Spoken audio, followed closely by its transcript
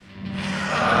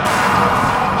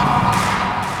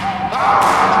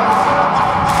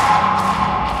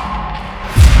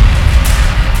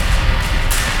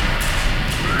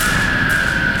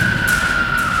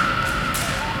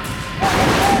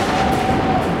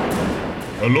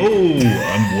Hello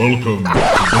and welcome.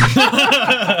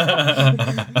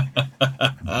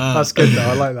 That's good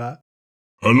though, I like that.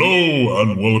 Hello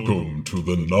and welcome to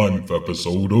the 9th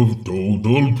episode of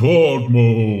Total Pod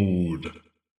Mode.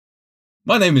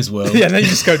 My name is Will. Yeah, then you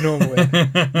just go normal.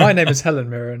 My name is Helen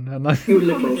Mirren, and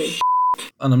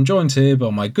I'm joined here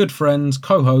by my good friend,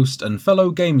 co-host, and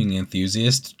fellow gaming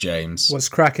enthusiast, James. What's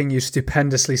cracking, you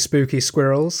stupendously spooky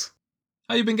squirrels?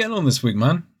 How you been getting on this week,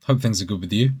 man? Hope things are good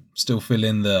with you. Still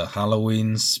feeling the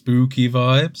Halloween spooky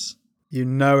vibes? You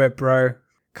know it, bro.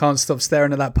 Can't stop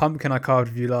staring at that pumpkin I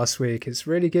carved with you last week. It's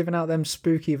really giving out them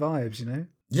spooky vibes, you know?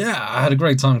 Yeah, I had a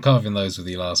great time carving those with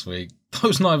you last week.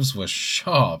 Those knives were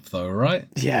sharp, though, right?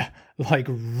 Yeah, like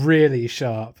really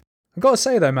sharp. I've got to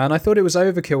say, though, man, I thought it was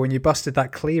overkill when you busted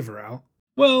that cleaver out.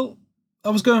 Well, I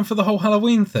was going for the whole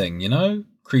Halloween thing, you know?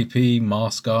 Creepy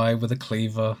mask guy with a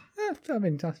cleaver. I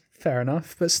mean, fair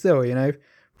enough, but still, you know,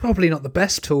 probably not the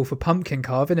best tool for pumpkin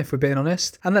carving, if we're being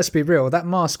honest. And let's be real, that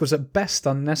mask was at best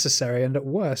unnecessary and at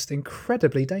worst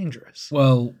incredibly dangerous.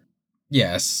 Well,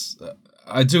 yes,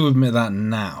 I do admit that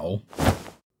now.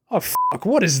 Oh, fuck,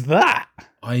 what is that?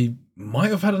 I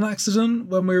might have had an accident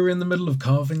when we were in the middle of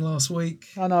carving last week.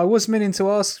 I know, I was meaning to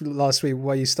ask last week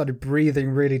why you started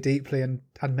breathing really deeply and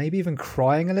maybe even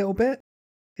crying a little bit.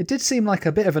 It did seem like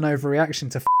a bit of an overreaction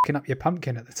to fucking up your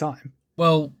pumpkin at the time.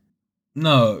 Well,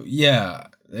 no, yeah,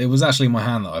 it was actually my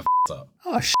hand that I f***ed up.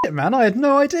 Oh shit, man, I had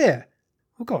no idea.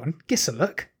 Well, go on, give us a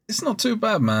look. It's not too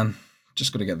bad, man.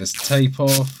 Just got to get this tape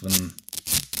off and...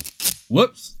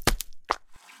 Whoops!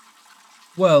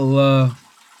 Well,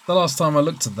 the last time I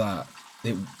looked at that,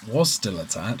 it was still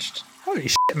attached. Holy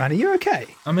shit, man, are you okay?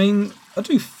 I mean, I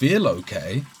do feel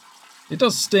okay. It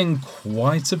does sting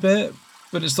quite a bit,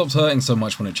 but it stopped hurting so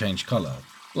much when it changed colour.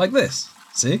 Like this,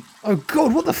 see? Oh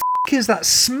god, what the f*** is that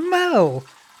smell?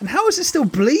 And how is it still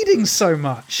bleeding so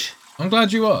much? I'm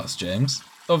glad you asked, James.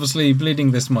 Obviously,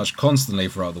 bleeding this much constantly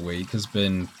throughout the week has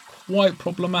been quite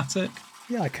problematic.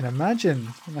 Yeah, I can imagine.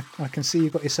 I can see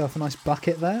you've got yourself a nice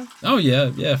bucket there. Oh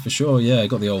yeah, for sure, yeah. I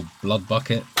got the old blood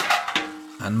bucket.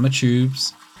 And my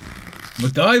tubes.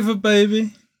 MacGyver,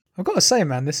 baby. I've got to say,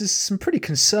 man, this is some pretty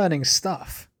concerning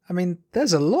stuff. I mean,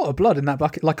 there's a lot of blood in that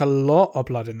bucket, like a lot of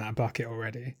blood in that bucket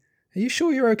already. Are you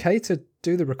sure you're okay to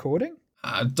do the recording?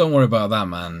 Don't worry about that,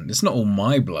 man. It's not all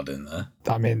my blood in there.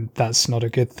 I mean, that's not a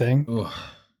good thing. Ugh.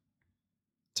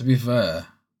 To be fair,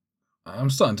 I'm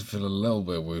starting to feel a little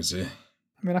bit woozy. I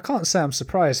mean, I can't say I'm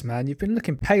surprised, man. You've been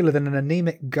looking paler than an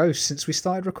anemic ghost since we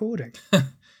started recording.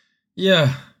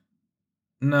 Yeah.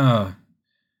 No.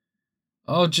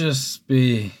 I'll just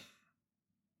be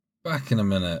back in a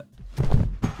minute.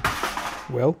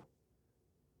 Will?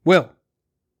 Will?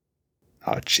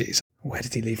 Oh, jeez. Where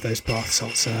did he leave those bath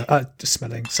salts?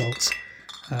 Smelling salts.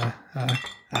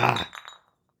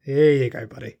 Here you go,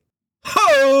 buddy.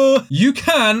 Ho! You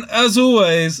can, as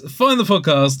always, find the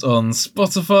podcast on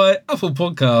Spotify, Apple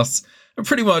Podcasts, and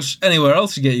pretty much anywhere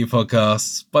else you get your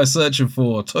podcasts by searching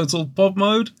for Total Pod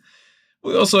Mode.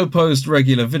 We also post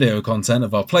regular video content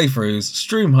of our playthroughs,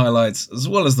 stream highlights, as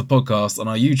well as the podcast on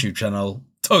our YouTube channel,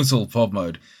 Total Pod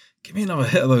Mode. Give me another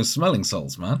hit of those smelling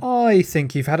salts, man. I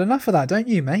think you've had enough of that, don't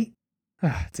you, mate?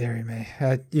 Ah, dearie me.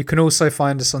 You can also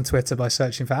find us on Twitter by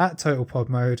searching for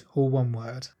 @TotalPodMode, all one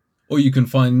word. Or you can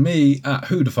find me at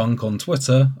Hoodafunk on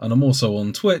Twitter, and I'm also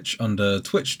on Twitch under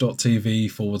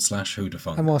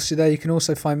twitch.tv/Hoodafunk. And whilst you're there, you can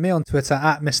also find me on Twitter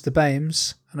at Mr.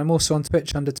 Bames, and I'm also on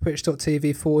Twitch under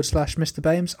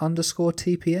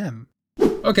twitch.tv/MrBames_TPM.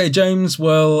 Okay, James,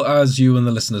 well, as you and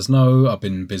the listeners know, I've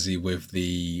been busy with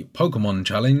the Pokemon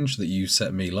challenge that you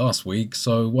set me last week,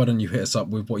 so why don't you hit us up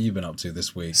with what you've been up to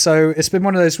this week? So it's been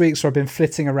one of those weeks where I've been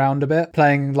flitting around a bit,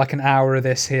 playing like an hour of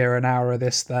this here, an hour of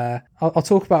this there. I'll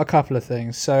talk about a couple of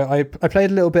things. So I played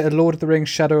a little bit of Lord of the Rings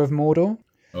Shadow of Mordor.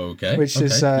 Okay. Which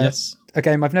is yes. a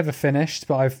game I've never finished,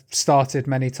 but I've started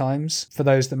many times. For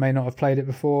those that may not have played it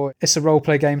before, it's a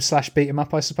roleplay game / beat 'em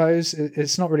up, I suppose.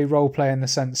 It's not really roleplay in the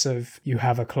sense of you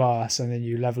have a class and then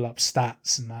you level up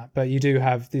stats and that, but you do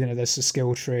have, you know, there's a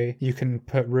skill tree. You can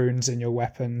put runes in your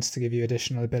weapons to give you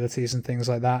additional abilities and things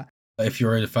like that. If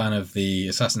you're a fan of the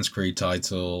Assassin's Creed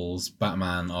titles,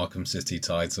 Batman Arkham City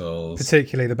titles,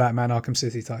 particularly the Batman Arkham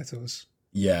City titles.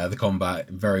 Yeah, the combat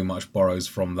very much borrows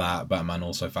from that. Batman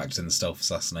also factors in the stealth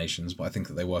assassinations, but I think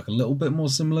that they work a little bit more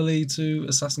similarly to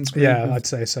Assassin's Creed. Yeah, I'd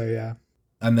say so, yeah.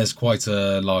 And there's quite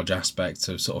a large aspect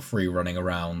of sort of free running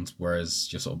around, whereas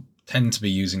you sort of tend to be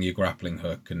using your grappling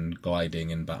hook and gliding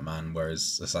in Batman,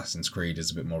 whereas Assassin's Creed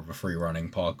is a bit more of a free running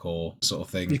parkour sort of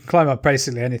thing. You can climb up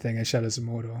basically anything in Shadows of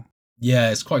Mordor.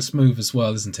 Yeah, it's quite smooth as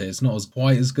well, isn't it? It's not as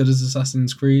quite as good as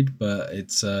Assassin's Creed, but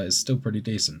it's still pretty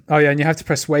decent. Oh yeah, and you have to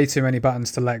press way too many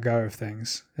buttons to let go of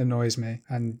things. It annoys me.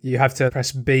 And you have to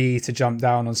press B to jump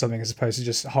down on something as opposed to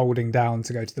just holding down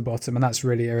to go to the bottom, and that's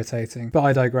really irritating. But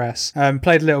I digress.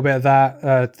 Played a little bit of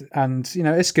that, and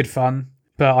it's good fun.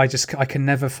 But I can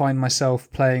never find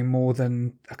myself playing more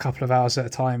than a couple of hours at a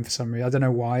time for some reason. I don't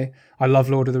know why. I love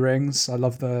Lord of the Rings. I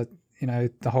love the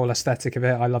whole aesthetic of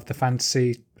it. I love the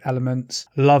fantasy elements.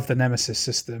 Love the Nemesis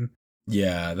system.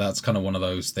 Yeah, that's kind of one of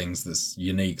those things that's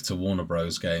unique to Warner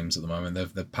Bros. Games at the moment.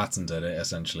 They've patented it,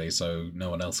 essentially, so no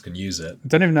one else can use it. I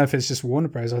don't even know if it's just Warner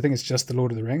Bros. I think it's just the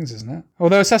Lord of the Rings, isn't it?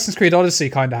 Although Assassin's Creed Odyssey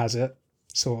kind of has it,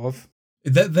 sort of.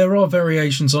 There are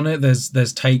variations on it.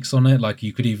 There's takes on it. Like,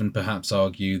 you could even perhaps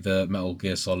argue that Metal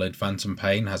Gear Solid Phantom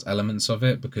Pain has elements of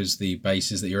it, because the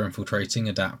bases that you're infiltrating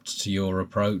adapt to your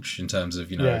approach in terms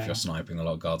of, if you're sniping, a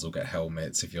lot of guards will get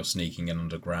helmets. If you're sneaking in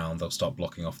underground, they'll start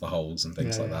blocking off the holes and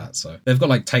things like that. So they've got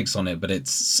like takes on it, but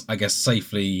it's, I guess,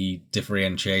 safely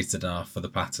differentiated enough for the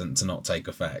patent to not take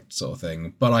effect, sort of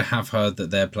thing. But I have heard that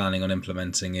they're planning on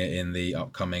implementing it in the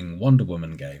upcoming Wonder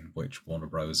Woman game, which Warner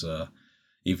Bros. Are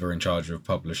either in charge of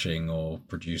publishing or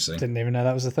producing. Didn't even know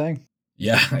that was a thing.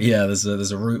 Yeah. There's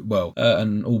a route. Well,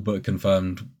 an all but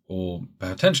confirmed, or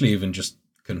potentially even just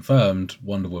confirmed,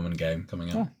 Wonder Woman game coming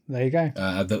out. Oh, there you go.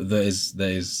 There is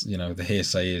the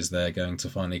hearsay is they're going to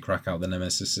finally crack out the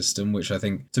Nemesis system, which I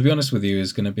think, to be honest with you,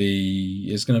 is going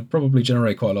to probably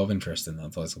generate quite a lot of interest in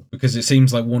that title, because it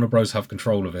seems like Warner Bros. Have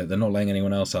control of it. They're not letting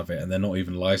anyone else have it, and they're not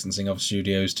even licensing other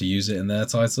studios to use it in their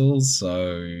titles.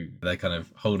 So they're kind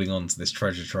of holding on to this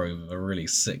treasure trove of a really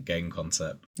sick game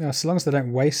concept. Yeah, so long as they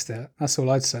don't waste it, that's all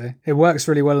I'd say. It works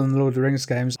really well in the Lord of the Rings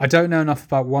games. I don't know enough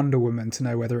about Wonder Woman to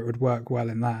know whether it would work well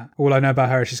in that. All I know about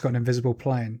her is she's got an invisible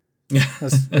plane.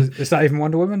 Is that even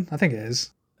Wonder Woman? I think it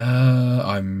is.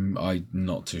 I'm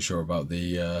not too sure about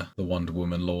the Wonder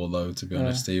Woman lore, though, to be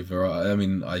honest, either. I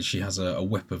mean, she has a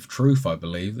whip of truth, I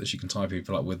believe, that she can tie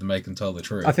people up with and make them tell the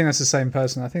truth. I think that's the same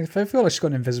person. I feel like she's got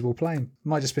an invisible plane.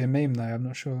 Might just be a meme, though. I'm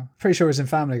not sure. Pretty sure it was in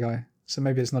Family Guy, so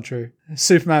maybe it's not true.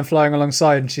 Superman flying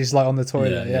alongside and she's like on the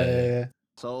toilet. Yeah.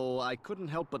 So I couldn't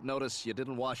help but notice you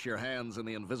didn't wash your hands in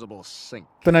the invisible sink.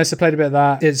 But no, so played a bit of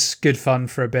that. It's good fun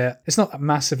for a bit. It's not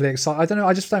massively exciting. I don't know.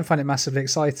 I just don't find it massively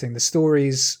exciting. The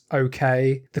story's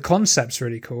okay. The concept's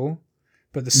really cool,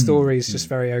 but the story's just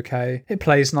very okay. It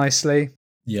plays nicely.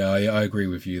 Yeah, I agree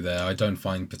with you there. I don't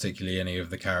find particularly any of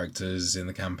the characters in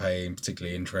the campaign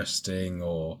particularly interesting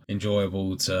or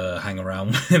enjoyable to hang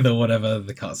around with or whatever.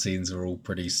 The cutscenes are all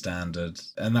pretty standard,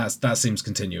 and that seems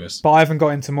continuous. But I haven't got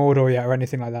into Mordor yet or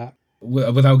anything like that.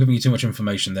 Without giving you too much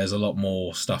information, there's a lot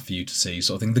more stuff for you to see,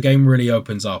 sort of thing. The game really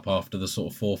opens up after the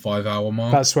sort of 4 or 5 hour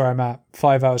mark. That's where I'm at.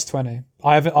 5 hours 20.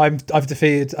 I've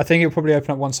defeated. I think it'll probably open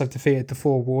up once I've defeated the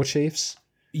 4 war chiefs.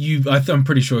 I'm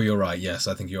pretty sure you're right. Yes,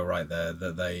 I think you're right there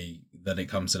that it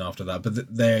comes in after that.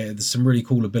 But there's some really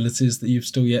cool abilities that you've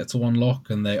still yet to unlock,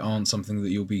 and they aren't something that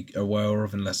you'll be aware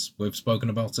of unless we've spoken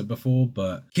about it before.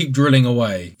 But keep drilling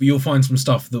away. You'll find some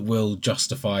stuff that will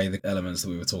justify the elements that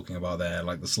we were talking about there,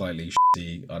 like the slightly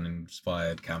shitty,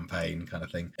 uninspired campaign kind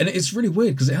of thing. And it's really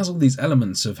weird because it has all these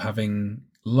elements of having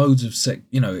loads of sick.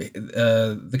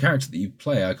 The character that you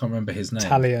play, I can't remember his name.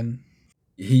 Talion.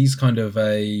 He's kind of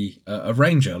a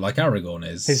ranger, like Aragorn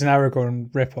is. He's an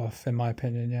Aragorn ripoff, in my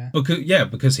opinion. Yeah.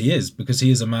 Because he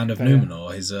is a man of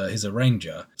Numenor. He's a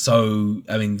ranger. So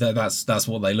I mean, that's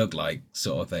what they look like,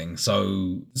 sort of thing.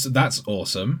 So that's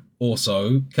awesome.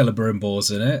 Also,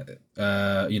 Celebrimbor's in it.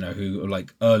 Who,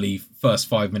 like, early first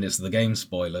 5 minutes of the game,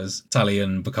 spoilers,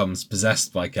 Talion becomes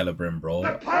possessed by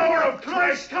Celebrimbor. The power of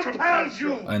Christ compels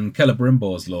you! And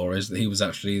Celebrimbor's lore is that he was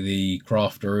actually the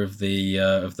crafter of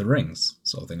the rings,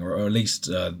 sort of thing, or at least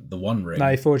the one ring. No,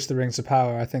 he forged the rings of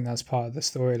power. I think that's part of the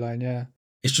storyline, yeah.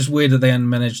 It's just weird that they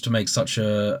managed to make such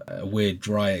a weird,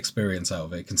 dry experience out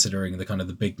of it, considering the kind of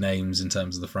the big names in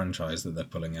terms of the franchise that they're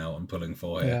pulling out and pulling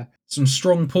for here. Yeah. Some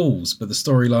strong pulls, but the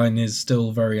storyline is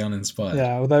still very uninspired.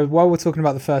 Yeah, although while we're talking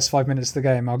about the first 5 minutes of the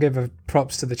game, I'll give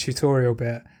props to the tutorial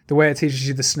bit. The way it teaches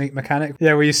you the sneak mechanic.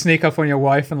 Yeah, where you sneak up on your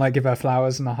wife and like give her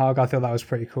flowers and a hug. I thought that was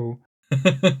pretty cool.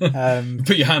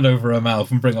 Put your hand over her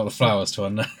mouth and bring up the flowers to her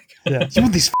neck. Yeah. You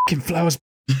want these fucking flowers?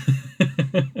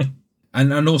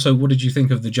 And also, what did you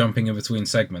think of the jumping in between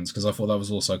segments? Because I thought that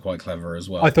was also quite clever as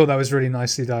well. I thought that was really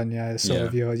nicely done, yeah. Sort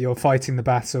of you're fighting the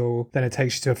battle, then it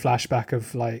takes you to a flashback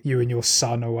of like you and your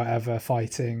son or whatever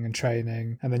fighting and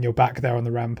training, and then you're back there on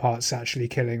the ramparts actually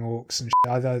killing orcs and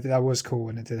shit. That was cool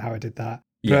when it did how it did that.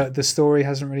 Yeah. But the story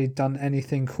hasn't really done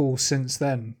anything cool since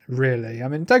then, really. I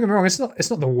mean, don't get me wrong, it's not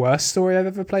the worst story I've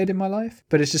ever played in my life,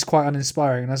 but it's just quite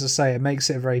uninspiring. And as I say, it makes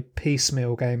it a very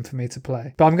piecemeal game for me to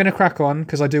play. But I'm going to crack on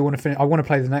because I do want to finish. I want to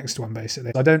play the next one,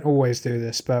 basically. I don't always do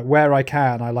this, but where I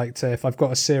can, I like to, if I've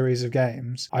got a series of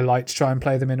games, I like to try and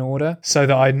play them in order so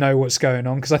that I know what's going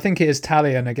on. Because I think it is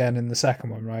Talion again in the second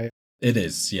one, right? It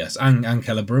is, yes. And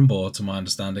Celebrimbor, to my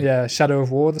understanding. Yeah, Shadow of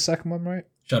War, the second one, right?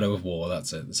 Shadow of War,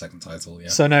 that's it, the second title,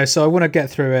 yeah. So I want to get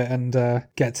through it and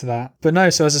get to that. But no,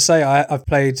 so as I say, I've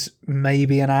played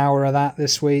maybe an hour of that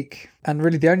this week. And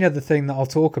really the only other thing that I'll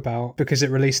talk about, because it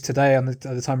released today at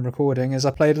the time of recording, is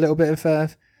I played a little bit of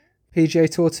PGA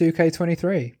Tour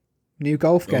 2K23. New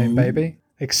golf game, baby.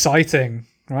 Exciting.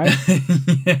 Right?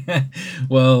 Yeah.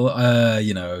 Well,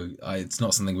 it's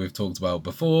not something we've talked about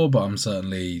before, but I'm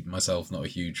certainly myself not a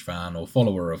huge fan or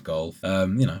follower of golf.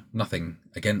 Nothing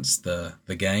against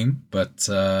the game, but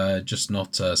just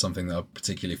not something that I've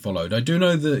particularly followed. I do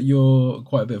know that you're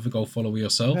quite a bit of a golf follower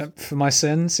yourself. Yep, for my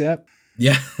sins, yep.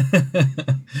 Yeah.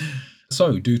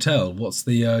 So, do tell, what's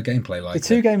the gameplay like? The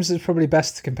two games that's probably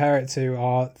best to compare it to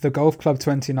are the Golf Club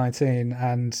 2019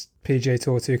 and PGA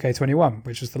Tour 2K21,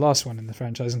 which was the last one in the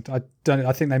franchise. And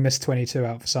I think they missed 22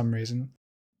 out for some reason.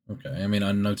 Okay, I mean,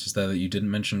 I noticed there that you didn't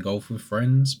mention golf with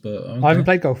friends, but... Okay. I haven't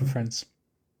played golf with friends.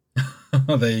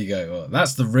 Oh, there you go. Well,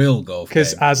 that's the real golf game.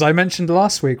 Because, as I mentioned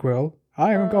last week, Will,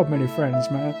 I haven't got many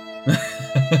friends, man.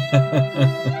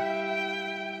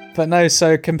 But no,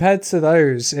 so compared to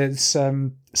those, it's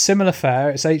similar fare.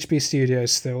 It's HB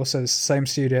Studios still, so it's the same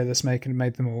studio that's made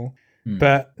them all.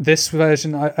 But this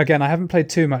version, I haven't played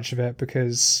too much of it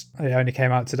because it only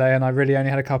came out today and I really only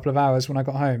had a couple of hours when I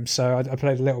got home. So I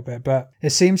played a little bit, but it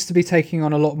seems to be taking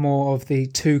on a lot more of the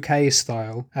 2K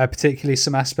style, particularly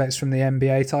some aspects from the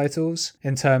NBA titles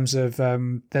in terms of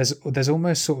there's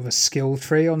almost sort of a skill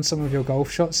tree on some of your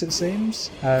golf shots, it seems,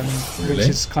 Really? which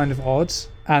is kind of odd.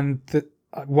 And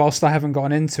whilst I haven't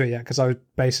gotten into it yet, because I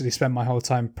basically spent my whole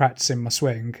time practicing my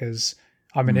swing because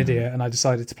I'm an idiot and I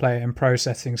decided to play it in pro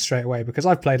settings straight away because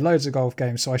I've played loads of golf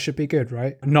games, so I should be good,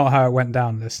 right? Not how it went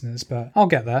down, listeners, but I'll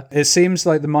get there. It seems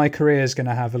like My Career is going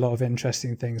to have a lot of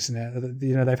interesting things in it.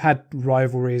 You know, they've had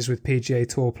rivalries with PGA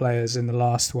Tour players in the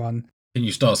last one. Can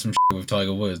you start some with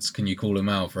Tiger Woods? Can you call him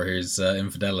out for his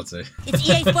infidelity? It's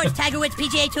EA Sports Tiger Woods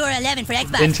PGA Tour 11 for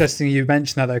Xbox. Interesting you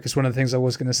mentioned that, though, because one of the things I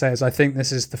was going to say is I think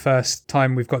this is the first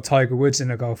time we've got Tiger Woods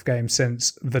in a golf game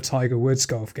since the Tiger Woods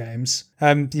golf games.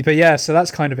 But yeah, so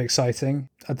that's kind of exciting.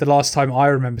 The last time I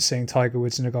remember seeing Tiger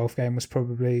Woods in a golf game was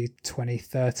probably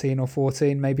 2013 or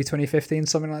 14, maybe 2015,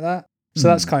 something like that. So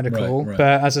that's kind of cool. Right.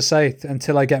 But as I say,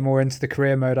 until I get more into the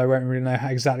career mode, I won't really know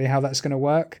exactly how that's going to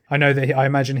work. I know that I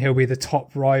imagine he'll be the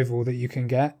top rival that you can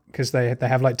get because they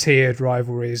have like tiered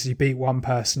rivalries. You beat one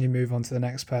person, you move on to the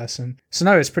next person. So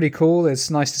no, it's pretty cool. It's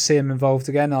nice to see him involved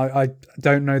again. I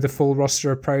don't know the full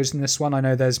roster of pros in this one. I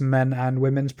know there's men and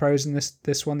women's pros in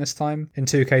this one this time. In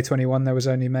 2K21, there was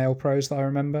only male pros that I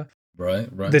remember. Right.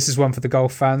 This is one for the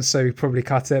golf fans, so you probably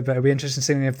cut it, but it'll be interesting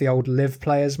seeing if the old live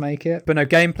players make it. But no,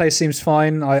 gameplay seems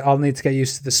fine. I'll need to get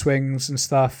used to the swings and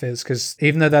stuff, is because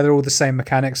even though they're all the same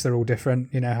mechanics, they're all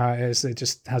different. You know how it is. It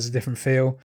just has a different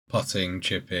feel. Putting,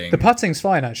 chipping. The putting's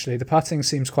fine, actually. The putting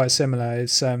seems quite similar.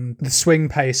 It's the swing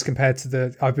pace compared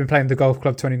to I've been playing the Golf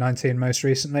Club 2019 most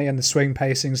recently, and the swing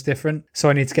pacing's different. So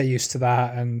I need to get used to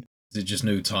that. And is it just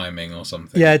new timing or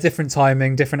something? Yeah, different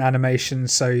timing, different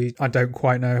animations, so I don't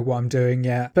quite know what I'm doing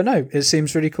yet. But no, it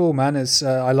seems really cool, man.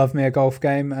 I love me a golf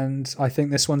game, and I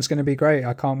think this one's going to be great.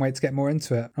 I can't wait to get more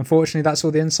into it. Unfortunately, that's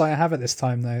all the insight I have at this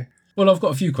time, though. Well, I've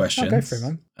got a few questions. Go for it,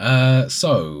 man. As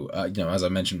I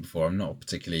mentioned before, I'm not a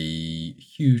particularly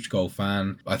huge golf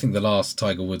fan. I think the last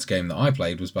Tiger Woods game that I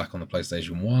played was back on the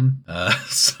PlayStation 1.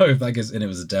 So if that gets in, it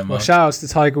was a demo. Well, shout outs to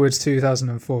Tiger Woods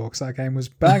 2004, because that game was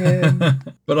banging.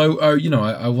 But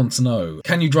I want to know,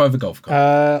 can you drive a golf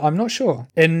cart? I'm not sure.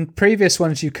 In previous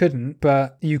ones you couldn't,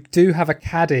 but you do have a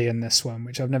caddy in this one,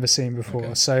 which I've never seen before.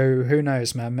 Okay. So who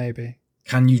knows, man, maybe.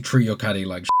 Can you treat your caddy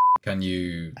like Can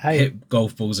you hit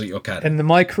golf balls at your caddy? In the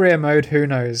My Career mode, who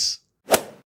knows?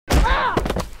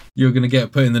 You're going to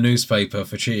get put in the newspaper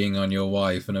for cheating on your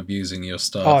wife and abusing your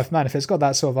stuff. Oh, man, if it's got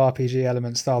that sort of RPG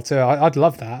element style too, I'd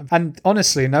love that. And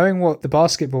honestly, knowing what the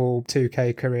basketball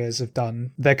 2K careers have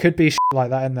done, there could be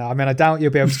like that in there. I mean, I doubt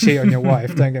you'll be able to cheat on your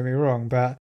wife, don't get me wrong,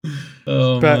 but...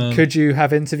 man. Could you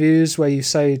have interviews where you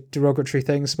say derogatory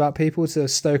things about people to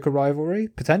stoke a rivalry?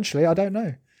 Potentially, I don't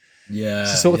know. Yeah,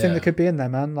 it's the sort of thing that could be in there,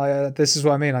 man. Like this is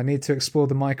what I mean. I need to explore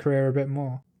the My Career a bit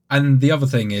more. And the other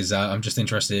thing is, I'm just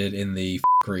interested in the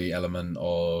f***ery element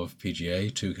of PGA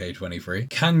 2K23.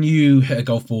 Can you hit a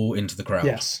golf ball into the crowd?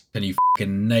 Yes. Can you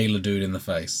f***ing nail a dude in the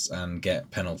face and get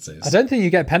penalties? I don't think you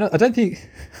get I don't think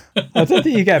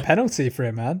you get a penalty for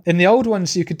it, man. In the old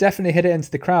ones, you could definitely hit it into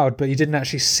the crowd, but you didn't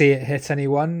actually see it hit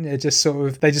anyone. They just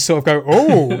sort of go,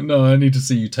 oh. No, I need to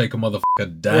see you take a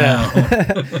motherfucker down. Yeah.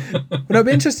 But it'll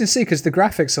be interesting to see because the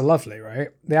graphics are lovely, right?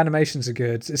 The animations are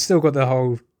good. It's still got the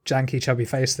whole janky chubby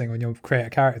face thing when you create a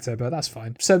character, but that's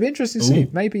fine. So it'll be interesting to see.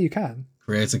 Maybe you can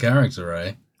create a character,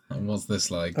 eh? And what's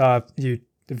this like?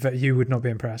 You would not be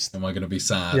impressed. Am I going to be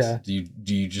sad? Yeah.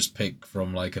 Do you just pick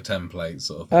from like a template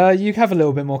sort of thing? You have a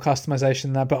little bit more customization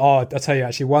than that, but I'll tell you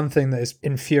actually one thing that is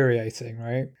infuriating,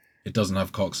 right? It doesn't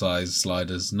have cock size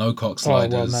sliders. No cock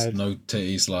sliders. Well, no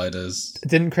titty sliders.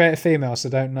 Didn't create a female, so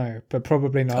don't know, but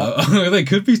probably not. They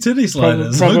could be titty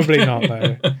sliders. Probably not,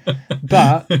 though.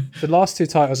 But the last two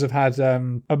titles have had a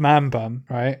man bum,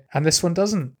 right? And this one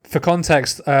doesn't. For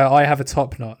context, I have a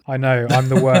top knot. I know, I'm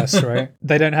the worst, right?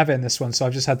 They don't have it in this one, so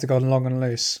I've just had to go long and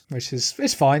loose, which is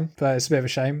it's fine, but it's a bit of a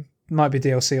shame. Might be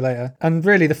DLC later. And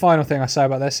really, the final thing I say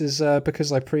about this is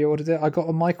because I pre-ordered it, I got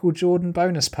a Michael Jordan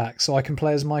bonus pack, so I can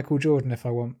play as Michael Jordan if I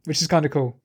want, which is kind of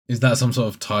cool. Is that some sort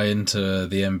of tie into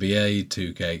the NBA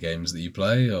 2K games that you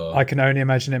play? Or I can only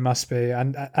imagine it must be.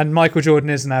 And Michael Jordan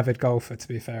is an avid golfer, to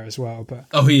be fair, as well. But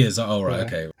he is. Oh, right,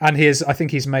 okay. And I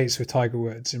think he's mates with Tiger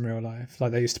Woods in real life.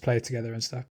 Like, they used to play together and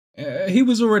stuff. He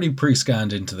was already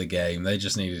pre-scanned into the game. They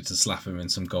just needed to slap him in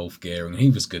some golf gear and he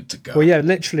was good to go. Well, yeah,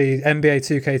 literally, NBA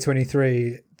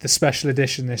 2K23, the special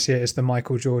edition this year is the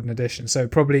Michael Jordan edition. So it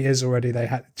probably is already, they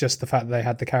had just the fact that they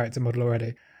had the character model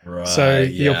already. Right, so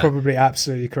you're probably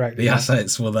absolutely correct. The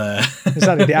assets were there.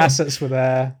 Exactly, the assets were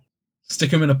there.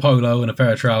 Stick him in a polo and a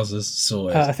pair of trousers,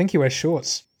 sorted. I think he wears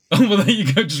shorts. Oh, well, there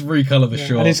you go, just recolour the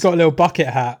shorts. And he's got a little bucket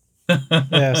hat.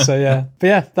 Yeah, so yeah. But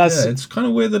yeah, that's... Yeah, it's kind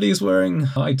of weird that he's wearing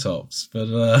high tops,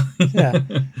 but... Yeah.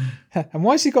 And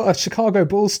why's he got a Chicago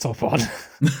Bulls top on?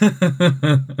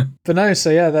 But no, so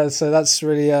yeah, that's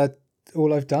really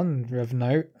all I've done of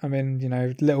note. I mean,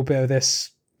 a little bit of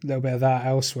this, a little bit of that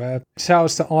elsewhere.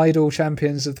 Shoutouts to Idol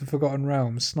Champions of the Forgotten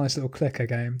Realms. Nice little clicker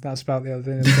game. That's about the other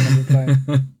thing I've been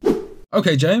playing.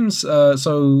 Okay, James,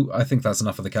 so I think that's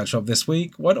enough of the catch-up this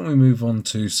week. Why don't we move on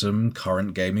to some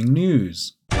current gaming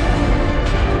news?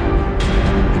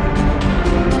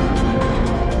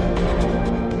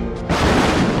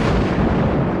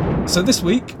 So this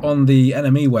week, on the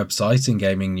NME website in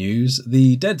gaming news,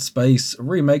 the Dead Space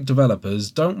remake developers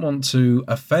don't want to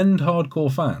offend hardcore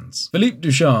fans. Philippe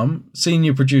Ducharme,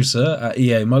 senior producer at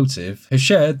EA Motive, has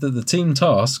shared that the team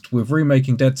tasked with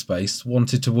remaking Dead Space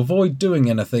wanted to avoid doing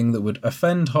anything that would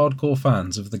offend hardcore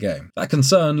fans of the game. That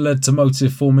concern led to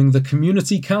Motive forming the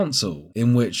Community Council,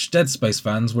 in which Dead Space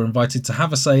fans were invited to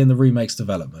have a say in the remake's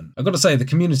development. I've got to say, the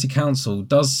Community Council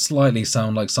does slightly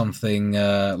sound like something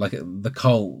like the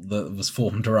cult that was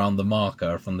formed around the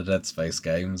marker from the Dead Space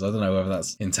games. I don't know whether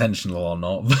that's intentional or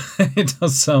not, but it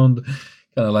does sound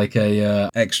kind of like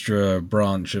a extra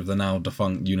branch of the now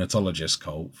defunct Unitologist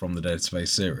cult from the Dead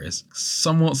Space series.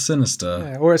 Somewhat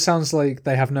sinister. Yeah, or it sounds like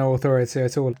they have no authority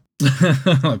at all.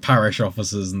 Like parish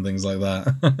officers and things like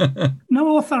that.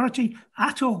 No authority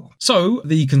at all. So,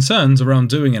 the concerns around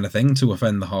doing anything to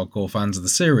offend the hardcore fans of the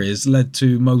series led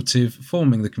to Motive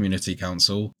forming the Community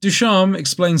Council. Ducharme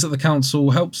explains that the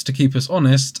council helps to keep us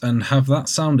honest and have that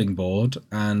sounding board,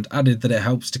 and added that it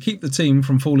helps to keep the team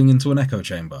from falling into an echo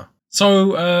chamber.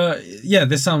 So, yeah,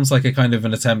 this sounds like a kind of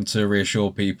an attempt to reassure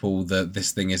people that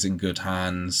this thing is in good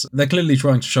hands. They're clearly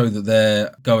trying to show that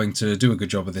they're going to do a good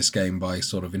job of this game by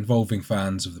sort of involving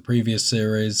fans of the previous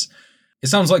series. It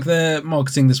sounds like they're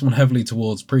marketing this one heavily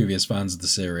towards previous fans of the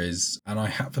series, and I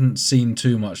haven't seen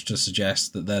too much to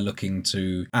suggest that they're looking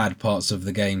to add parts of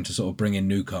the game to sort of bring in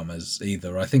newcomers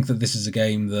either. I think that this is a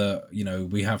game that,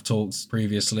 we have talked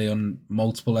previously on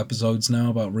multiple episodes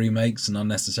now about remakes and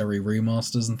unnecessary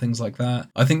remasters and things like that.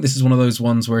 I think this is one of those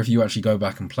ones where if you actually go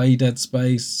back and play Dead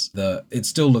Space, that it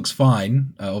still looks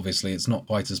fine. Obviously, it's not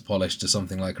quite as polished as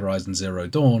something like Horizon Zero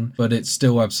Dawn, but it's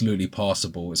still absolutely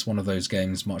passable. It's one of those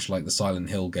games, much like the Silent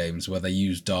Hill games, where they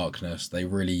use darkness, they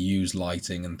really use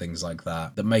lighting and things like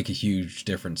that make a huge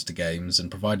difference to games, and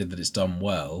provided that it's done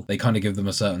well, they kind of give them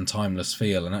a certain timeless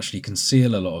feel and actually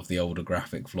conceal a lot of the older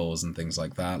graphic flaws and things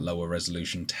like that, lower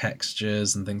resolution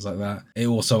textures and things like that. It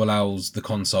also allows the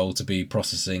console to be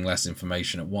processing less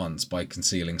information at once by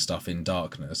concealing stuff in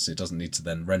darkness. It doesn't need to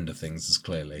then render things as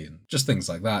clearly, and just things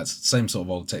like that. It's the same sort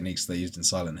of old techniques they used in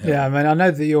Silent Hill. Yeah, I mean, I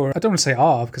know that I don't want to say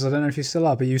because I don't know if you still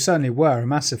are, but you certainly were a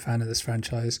massive fan of this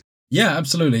franchise. Yeah,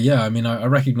 absolutely. Yeah, I mean, I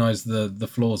recognise the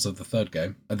flaws of the third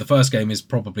game. The first game is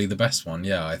probably the best one.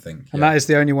 Yeah, I think. And that is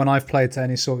the only one I've played to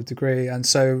any sort of degree. And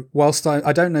so, whilst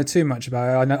I don't know too much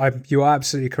about it, you are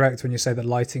absolutely correct when you say that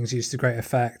lighting's used to great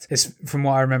effect. It's, from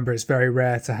what I remember, it's very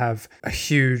rare to have a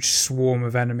huge swarm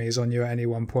of enemies on you at any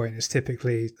one point. It's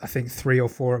typically, I think, 3 or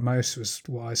 4 at most was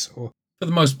what I saw. For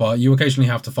the most part, you occasionally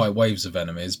have to fight waves of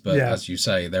enemies, but Yeah. as you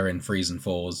say, they're in 3s and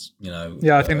 4s, you know.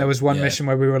 Yeah, I think there was one yeah. mission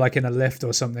where we were like in a lift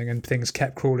or something and things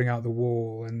kept crawling out the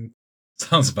wall. And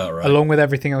Sounds about right. along with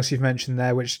everything else you've mentioned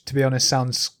there, which to be honest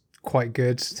sounds quite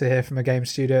good to hear from a game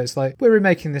studio. It's like, we're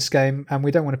remaking this game and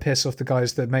we don't want to piss off the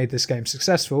guys that made this game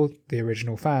successful, the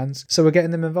original fans, so we're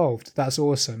getting them involved. That's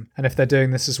awesome. And if they're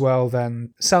doing this as well,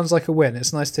 then it sounds like a win.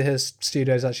 It's nice to hear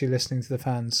studios actually listening to the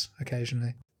fans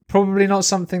occasionally. Probably not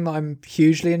something that I'm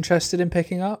hugely interested in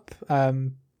picking up,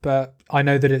 but I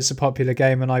know that it's a popular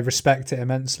game and I respect it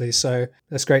immensely, so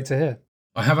that's great to hear.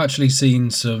 I have actually seen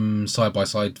some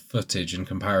side-by-side footage and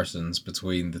comparisons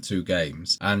between the two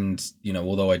games, and, you know,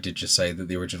 although I did just say that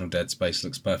the original Dead Space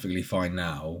looks perfectly fine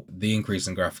now, the increase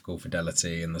in graphical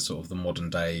fidelity and the sort of the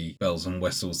modern-day bells and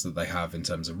whistles that they have in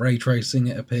terms of ray tracing,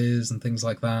 it appears, and things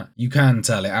like that, you can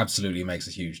tell it absolutely makes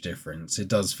a huge difference. It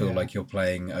does feel like you're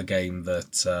playing a game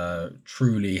that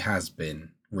truly has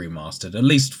been remastered, at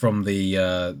least from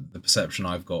the perception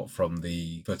I've got from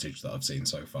the footage that I've seen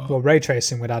so far. Well, ray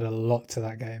tracing would add a lot to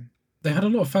that game. They had a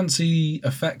lot of fancy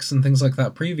effects and things like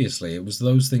that previously. It was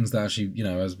those things that actually, you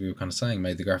know, as we were kind of saying,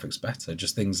 made the graphics better.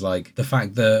 Just things like the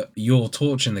fact that your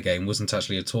torch in the game wasn't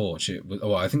actually a torch. It was,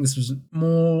 I think this was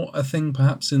more a thing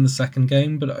perhaps in the second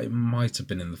game, but it might have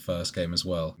been in the first game as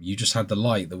well. You just had the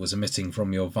light that was emitting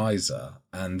from your visor,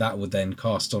 and that would then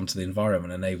cast onto the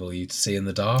environment and enable you to see in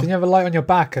the dark. Didn't you have a light on your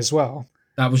back as well?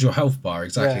 That was your health bar,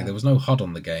 exactly. Yeah. There was no HUD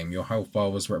on the game. Your health bar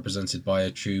was represented by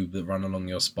a tube that ran along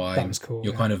your spine. That was cool.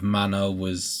 Your kind of mana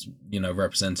was, you know,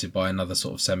 represented by another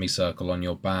sort of semicircle on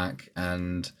your back.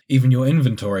 And even your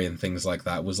inventory and things like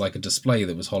that was like a display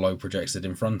that was hollow projected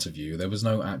in front of you. There was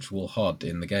no actual HUD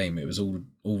in the game. It was all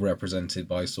represented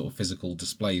by sort of physical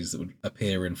displays that would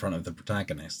appear in front of the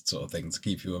protagonist, sort of thing, to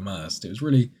keep you immersed. It was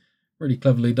really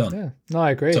cleverly done. Yeah, no, I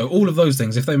agree. So all of those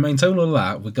things, if they maintain all of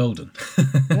that, we're golden.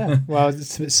 Yeah, well,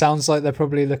 it sounds like they're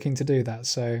probably looking to do that.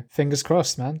 So fingers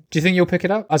crossed, man. Do you think you'll pick it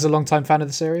up as a long-time fan of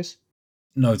the series?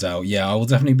 No doubt, yeah, I will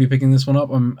definitely be picking this one up.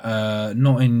 I'm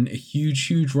not in a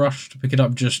huge rush to pick it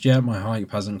up just yet. My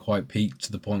hype hasn't quite peaked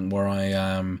to the point where I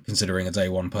am considering a day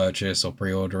one purchase or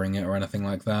pre-ordering it or anything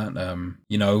like that.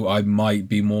 You know, I might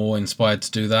be more inspired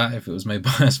to do that if it was made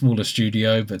by a smaller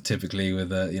studio, but typically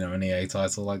with a, you know, an EA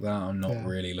title like that, I'm not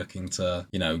really looking to,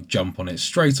 you know, jump on it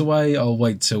straight away. I'll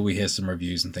wait till we hear some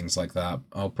reviews and things like that.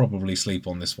 I'll probably sleep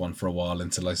on this one for a while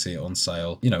until I see it on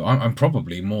sale. You know, I'm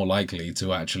probably more likely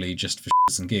to actually just for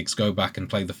and gigs go back and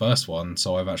play the first one,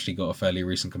 so I've actually got a fairly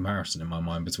recent comparison in my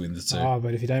mind between the two. Oh,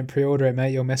 but if you don't pre-order it,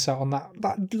 mate, you'll miss out on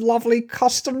that lovely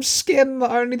custom skin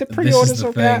that only the pre-orders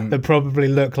will get. That probably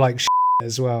look like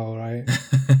as well, right?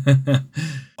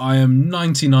 I am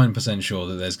 99% sure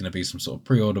that there's going to be some sort of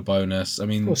pre-order bonus. I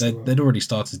mean, they'd already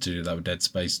started to do that with Dead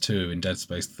Space 2 and Dead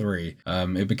Space 3.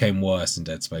 It became worse in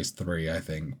Dead Space 3, I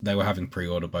think. They were having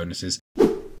pre-order bonuses.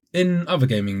 In other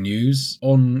gaming news,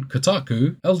 on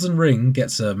Kotaku, Elden Ring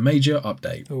gets a major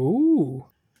update. Ooh,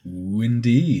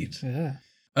 indeed.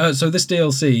 Yeah. So this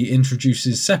DLC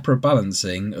introduces separate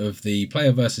balancing of the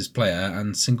player versus player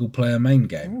and single player main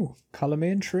game. Ooh, colour me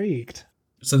intrigued.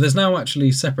 So there's now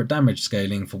actually separate damage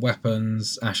scaling for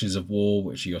weapons, Ashes of War,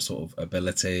 which are your sort of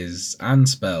abilities, and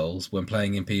spells when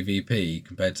playing in PvP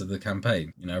compared to the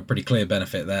campaign. You know, a pretty clear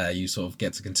benefit there. You sort of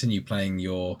get to continue playing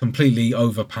your completely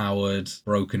overpowered,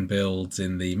 broken builds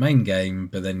in the main game,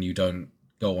 but then you don't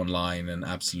go online and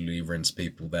absolutely rinse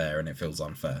people there, and it feels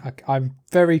unfair. I'm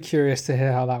very curious to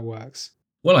hear how that works.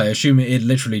 Well, I assume it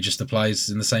literally just applies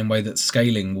in the same way that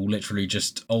scaling will literally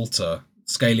just alter.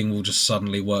 Scaling will just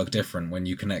suddenly work different when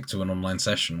you connect to an online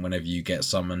session whenever you get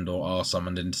summoned or are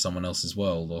summoned into someone else's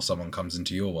world or someone comes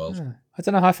into your world. Yeah. I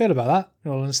don't know how I feel about that,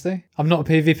 in all honesty. I'm not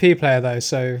a PvP player though,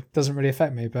 so it doesn't really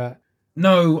affect me, but...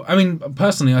 No, I mean,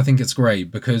 personally, I think it's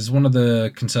great because one of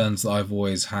the concerns that I've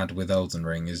always had with Elden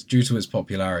Ring is due to its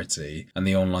popularity and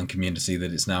the online community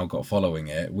that it's now got following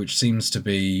it, which seems to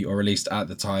be, or at least at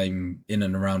the time in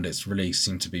and around its release,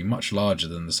 seemed to be much larger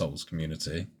than the Souls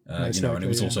community. Most and it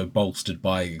was likely, also bolstered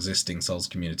by existing Souls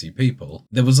community people.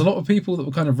 There was a lot of people that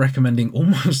were kind of recommending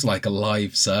almost like a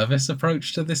live service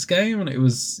approach to this game, and it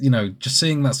was, just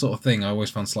seeing that sort of thing I always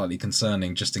found slightly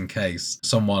concerning, just in case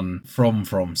someone from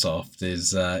FromSoft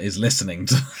is listening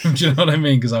to them. Do you know what I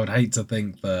mean? Because I would hate to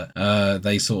think that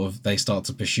they start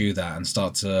to pursue that and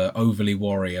start to overly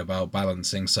worry about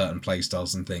balancing certain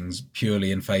playstyles and things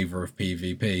purely in favour of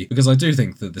PvP, because I do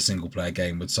think that the single player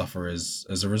game would suffer as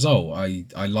a result. I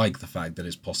like the fact that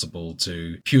it's possible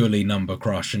to purely number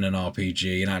crush in an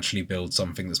RPG and actually build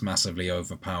something that's massively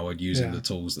overpowered using the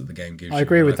tools that the game gives you. I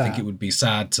agree with that. I think it would be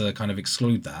sad to kind of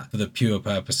exclude that for the pure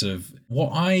purpose of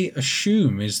what I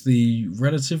assume is the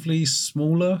relatively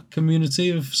smaller community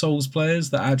of Souls players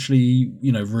that actually,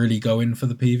 really go in for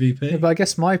the PvP. Yeah, but I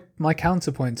guess my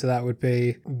counterpoint to that would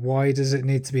be, why does it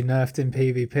need to be nerfed in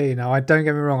PvP? Now, don't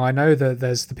get me wrong, I know that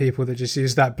there's the people that just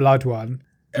use that blood one.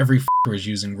 Every f***er is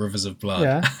using Rivers of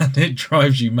Blood, and it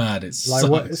drives you mad. It's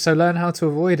so learn how to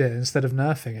avoid it instead of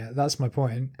nerfing it. That's my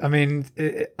point. I mean,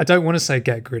 I don't want to say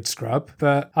get grid scrub,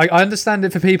 but I understand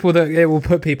it for people that it will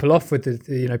put people off with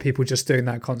the people just doing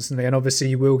that constantly, and obviously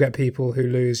you will get people who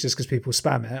lose just because people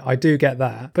spam it. I do get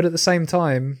that, but at the same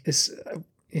time, it's...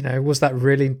 was that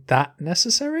really that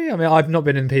necessary? I mean, I've not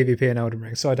been in PvP in Elden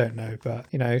Ring, so I don't know. But,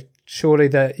 surely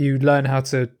that you learn how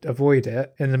to avoid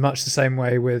it in much the same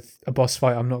way with a boss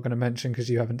fight I'm not going to mention because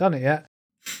you haven't done it yet.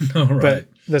 All right. But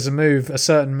there's a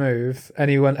certain move.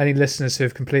 Any listeners who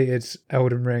have completed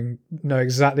Elden Ring know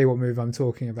exactly what move I'm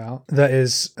talking about. That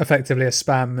is effectively a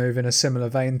spam move in a similar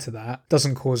vein to that.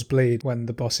 Doesn't cause bleed when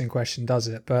the boss in question does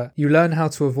it, but you learn how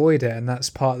to avoid it, and that's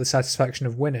part of the satisfaction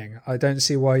of winning. I don't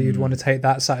see why you'd want to take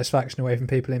that satisfaction away from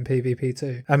people in PvP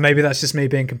too. And maybe that's just me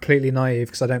being completely naive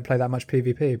because I don't play that much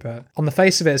PvP, but on the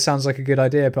face of it sounds like a good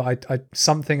idea, but I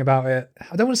something about it,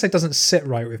 I don't want to say doesn't sit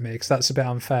right with me because that's a bit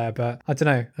unfair, but I don't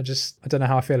know. I don't know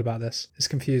how I feel about this. It's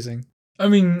confusing. I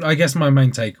mean, I guess my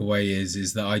main takeaway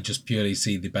is that I just purely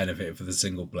see the benefit for the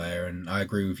single player, and I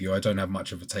agree with you. I don't have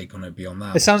much of a take on it beyond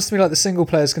that. It sounds to me like the single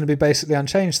player is going to be basically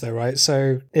unchanged though, right?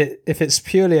 So if it's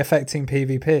purely affecting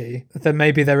PvP, then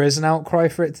maybe there is an outcry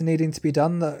for it to needing to be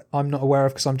done that I'm not aware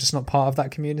of because I'm just not part of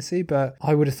that community. But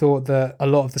I would have thought that a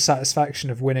lot of the satisfaction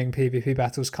of winning PvP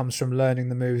battles comes from learning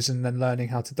the moves and then learning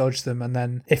how to dodge them. And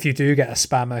then if you do get a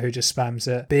spammer who just spams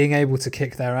it, being able to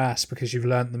kick their ass because you've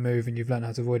learned the move and you've learned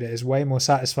how to avoid it is way more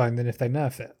satisfying than if they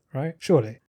nerf it, right?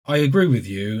 Surely. I agree with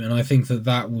you, and I think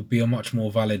that would be a much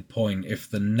more valid point if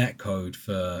the netcode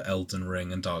for Elden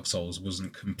Ring and Dark Souls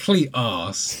wasn't complete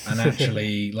arse and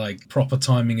actually like proper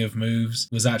timing of moves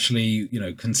was actually,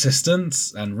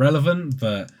 consistent and relevant.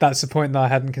 But that's the point that I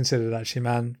hadn't considered actually,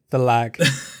 man. The lag.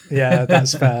 Yeah,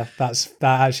 that's fair. That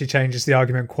actually changes the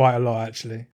argument quite a lot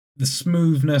actually. The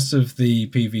smoothness of the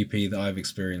PvP that I've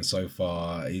experienced so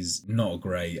far is not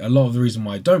great. A lot of the reason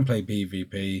why I don't play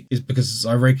PvP is because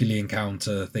I regularly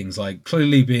encounter things like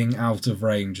clearly being out of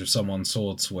range of someone's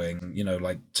sword swing,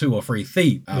 like 2 or 3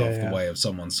 feet out of the way of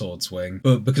someone's sword swing.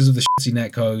 But because of the shitty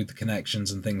netcode, the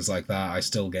connections and things like that, I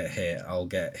still get hit. I'll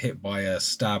get hit by a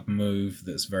stab move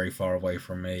that's very far away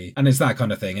from me. And it's that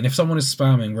kind of thing. And if someone is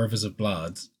spamming Rivers of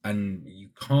Blood and you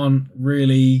can't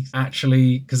really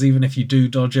actually, because even if you do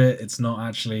dodge it, it's not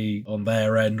actually on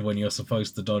their end when you're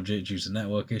supposed to dodge it due to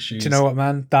network issues. Do you know what,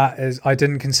 man? I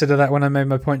didn't consider that when I made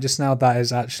my point just now. That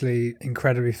is actually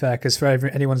incredibly fair because for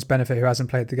anyone's benefit who hasn't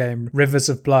played the game, Rivers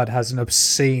of Blood has an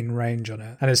obscene range on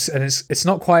it, and it's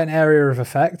not quite an area of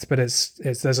effect, but it's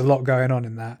there's a lot going on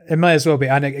in that. It may as well be,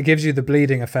 and it gives you the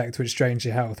bleeding effect, which drains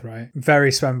your health, right? Very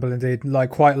spammable indeed,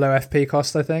 like quite low FP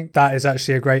cost. I think that is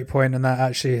actually a great point, and that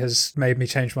actually has made me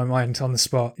change my mind on the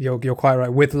spot. You're quite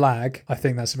right. With lag, I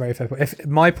think that's a very fair point. If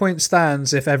my point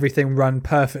stands, if everything run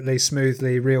perfectly,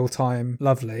 smoothly, real time,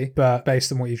 lovely, but based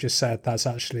on what you've just said, that's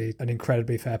actually an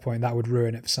incredibly fair point. That would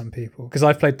ruin it for some people. Because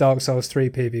I've played Dark Souls 3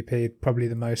 PvP probably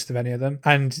the most of any of them.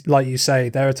 And like you say,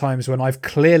 there are times when I've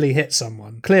clearly hit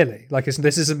someone. Clearly. Like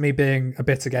this isn't me being a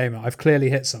bitter gamer. I've clearly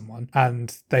hit someone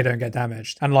and they don't get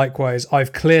damaged. And likewise,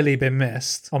 I've clearly been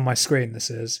missed on my screen, this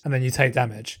is, and then you take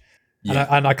damage. Yeah.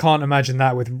 And I can't imagine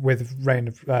that with Rain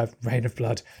of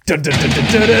Blood. I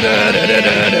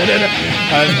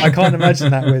can't imagine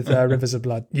that with Rivers of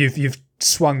Blood. You've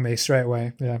swung me straight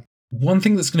away. Yeah. One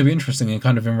thing that's going to be interesting and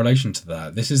kind of in relation to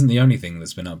that, this isn't the only thing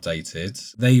that's been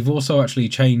updated. They've also actually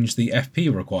changed the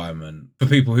FP requirement for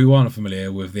people who aren't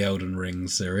familiar with the Elden Ring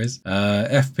series.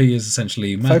 FP is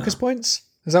essentially mana. Focus points?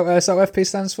 Is that what FP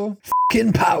stands for?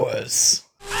 Fucking powers.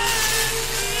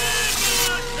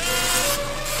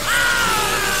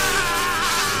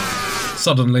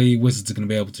 Suddenly, wizards are going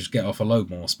to be able to get off a load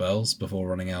more spells before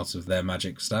running out of their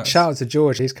magic stats. Shout out to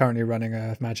George. He's currently running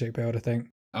a magic build, I think.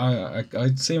 I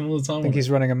see him all the time. I think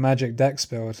he's running a magic dex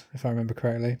build, if I remember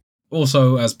correctly.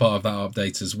 Also, as part of that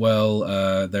update as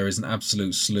well, there is an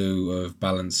absolute slew of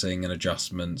balancing and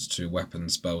adjustments to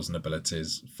weapons, spells, and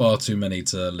abilities. Far too many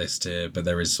to list here, but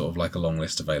there is sort of like a long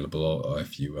list available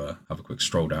if you have a quick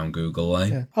stroll down Google.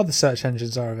 Yeah. Other search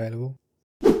engines are available.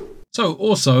 So,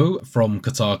 also from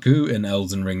Kotaku in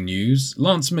Elden Ring news,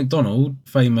 Lance McDonald,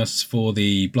 famous for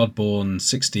the Bloodborne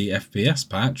 60 FPS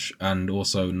patch and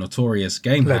also notorious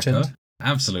game hacker,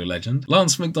 absolute legend,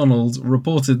 Lance McDonald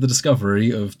reported the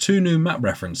discovery of 2 new map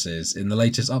references in the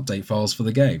latest update files for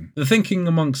the game. The thinking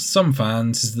amongst some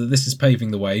fans is that this is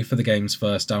paving the way for the game's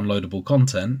first downloadable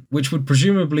content, which would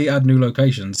presumably add new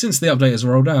locations. Since the update has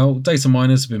rolled out, data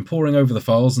miners have been poring over the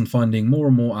files and finding more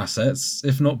and more assets,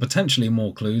 if not potentially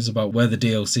more clues about where the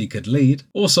DLC could lead.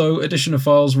 Also, addition of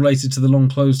files related to the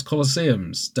long-closed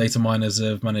Colosseums. Data miners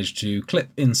have managed to clip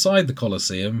inside the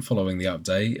Colosseum following the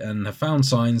update and have found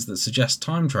signs that suggest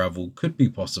time travel could be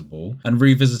possible, and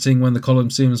revisiting when the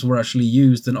Colosseums were actually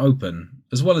used and open,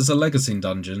 as well as a legacy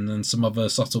dungeon and some other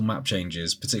subtle map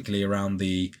changes, particularly around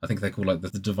the, I think they're called like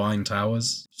the Divine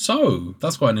Towers. So,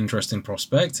 that's quite an interesting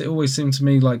prospect. It always seemed to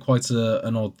me like quite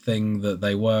an odd thing that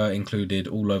they were included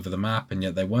all over the map and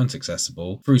yet they weren't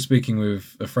accessible. Through speaking with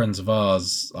friends of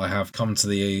ours, I have come to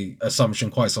the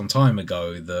assumption quite some time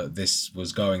ago that this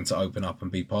was going to open up and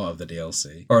be part of the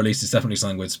DLC. Or at least it's definitely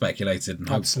something we'd speculated and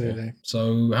hoped for.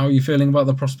 So, how are you feeling about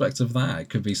the prospect of that? It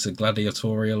could be some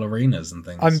gladiatorial arenas and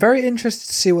things. I'm very interested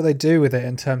to see what they do with it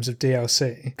in terms of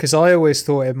DLC, because I always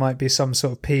thought it might be some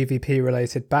sort of PvP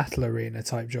related battle arena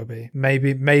type jobby.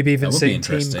 Maybe even seeing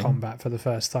team combat for the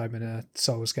first time in a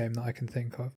Souls game that I can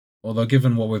think of. Although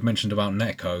given what we've mentioned about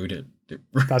netcode, it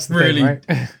that's the really, thing,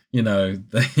 right? You know,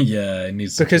 yeah, it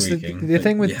needs some because tweaking. The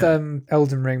thing with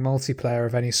Elden Ring multiplayer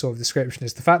of any sort of description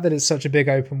is the fact that it's such a big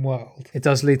open world. It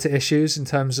does lead to issues in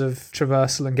terms of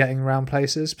traversal and getting around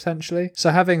places, potentially. So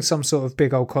having some sort of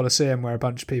big old Colosseum where a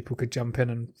bunch of people could jump in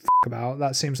and about,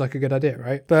 that seems like a good idea,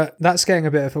 right? But that's getting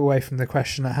a bit away from the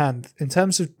question at hand. In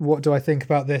terms of what do I think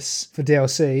about this for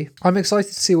DLC, I'm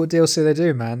excited to see what DLC they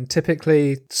do, man.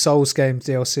 Typically, Souls games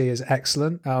DLC is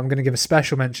excellent. I'm going to give a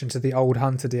special mention to the Old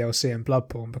Hunter DLC in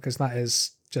Bloodborne, because that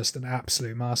is just an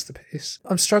absolute masterpiece.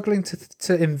 I'm struggling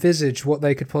to envisage what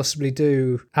they could possibly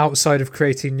do outside of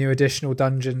creating new additional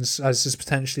dungeons, as has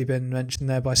potentially been mentioned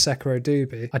there by Sekiro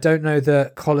Doobie. I don't know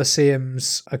that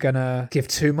Colosseums are going to give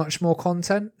too much more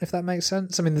content, if that makes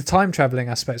sense. I mean, the time travelling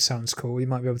aspect sounds cool. You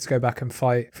might be able to go back and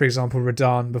fight, for example,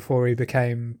 Radahn before he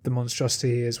became the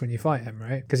monstrosity he is when you fight him,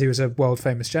 right? Because he was a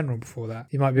world-famous general before that.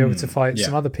 You might be able to fight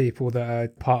some other people that are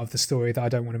part of the story that I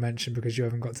don't want to mention because you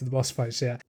haven't got to the boss fights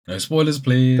yet. No spoilers,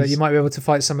 please. But you might be able to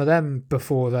fight some of them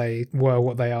before they were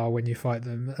what they are when you fight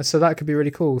them. So that could be really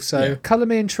cool. So colour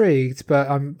me intrigued, but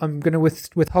I'm going to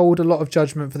withhold a lot of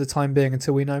judgment for the time being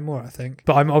until we know more, I think.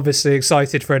 But I'm obviously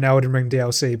excited for an Elden Ring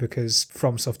DLC because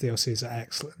FromSoft DLCs are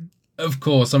excellent. Of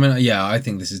course. I mean, yeah, I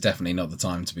think this is definitely not the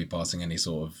time to be passing any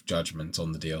sort of judgment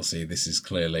on the DLC. This is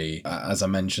clearly, as I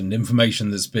mentioned, information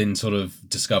that's been sort of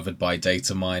discovered by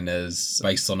data miners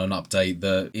based on an update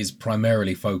that is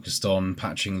primarily focused on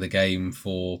patching the game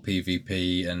for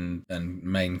PvP and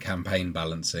main campaign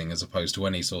balancing, as opposed to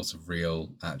any sort of real,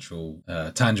 actual,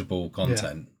 tangible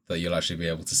content that you'll actually be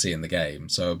able to see in the game.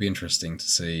 So it'll be interesting to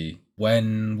see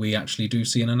when we actually do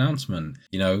see an announcement.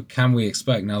 You know, can we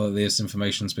expect, now that this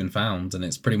information's been found and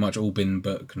it's pretty much all been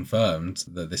but confirmed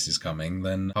that this is coming,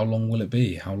 then how long will it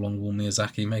be? How long will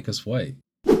Miyazaki make us wait?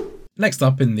 Next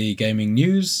up in the gaming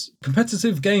news,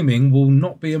 competitive gaming will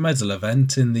not be a medal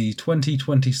event in the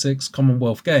 2026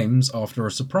 Commonwealth Games after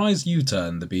a surprise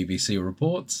U-turn, the BBC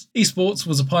reports. Esports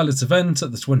was a pilot event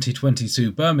at the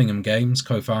 2022 Birmingham Games,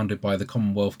 co-founded by the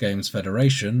Commonwealth Games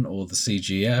Federation, or the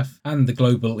CGF, and the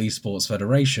Global Esports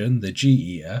Federation, the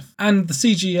GEF, and the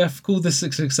CGF called this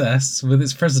a success, with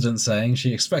its president saying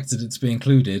she expected it to be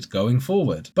included going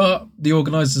forward. But the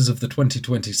organisers of the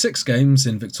 2026 Games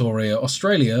in Victoria,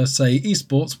 Australia, say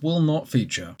esports will not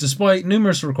feature. Despite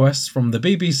numerous requests from the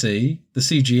BBC, the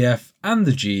CGF and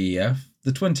the GEF,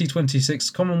 the 2026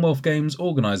 Commonwealth Games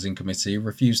Organising Committee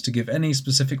refused to give any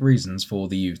specific reasons for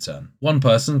the U-turn. One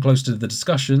person close to the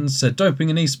discussions said doping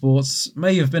in esports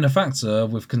may have been a factor,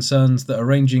 with concerns that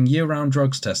arranging year-round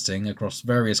drugs testing across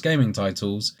various gaming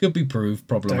titles could be proved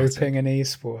problematic. Doping in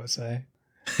esports, eh?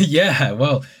 Yeah,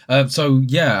 well,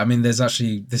 I mean, there's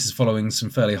actually, this is following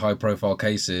some fairly high profile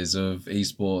cases of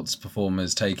esports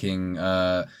performers taking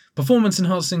performance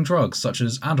enhancing drugs such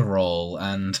as Adderall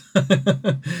and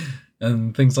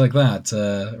and things like that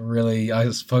to really, I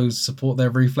suppose, support their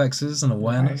reflexes and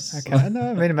awareness. Right, okay. No,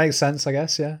 I mean, it makes sense, I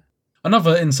guess, yeah.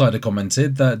 Another insider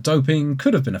commented that doping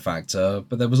could have been a factor,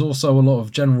 but there was also a lot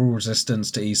of general resistance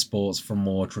to esports from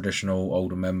more traditional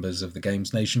older members of the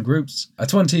Games Nation groups. A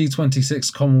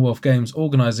 2026 Commonwealth Games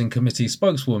Organising Committee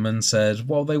spokeswoman said,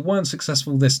 while they weren't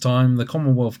successful this time, the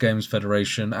Commonwealth Games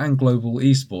Federation and Global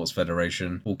Esports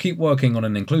Federation will keep working on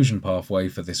an inclusion pathway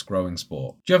for this growing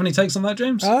sport. Do you have any takes on that,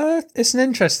 James? It's an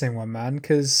interesting one, man,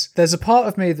 because there's a part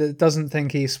of me that doesn't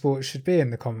think esports should be in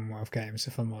the Commonwealth Games,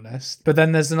 if I'm honest. But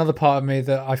then there's another part of me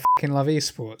that I fucking love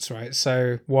esports, right?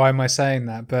 So why am I saying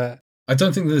that? But I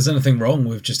don't think there's anything wrong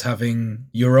with just having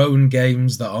your own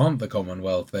games that aren't the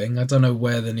Commonwealth thing. I don't know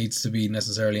where there needs to be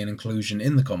necessarily an inclusion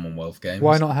in the Commonwealth Games.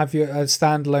 Why not have a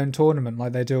standalone tournament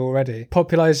like they do already?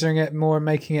 Popularising it more and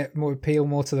making it more appeal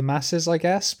more to the masses, I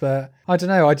guess. But I don't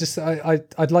know.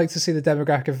 I'd like to see the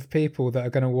demographic of people that are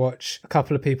going to watch a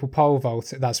couple of people pole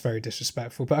vaulting. That's very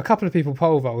disrespectful. But a couple of people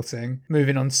pole vaulting,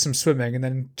 moving on to some swimming, and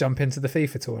then jump into the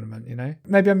FIFA tournament, you know?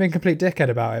 Maybe I'm being a complete dickhead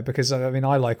about it because, I mean,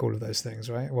 I like all of those things,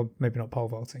 right? Well, maybe not pole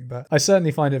vaulting, but I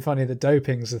certainly find it funny that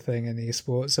doping's a thing in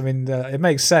esports. I mean, it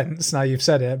makes sense now you've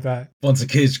said it, but once a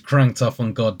kid's cranked up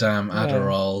on goddamn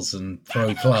Adderalls and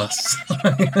Pro Plus.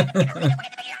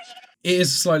 It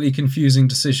is a slightly confusing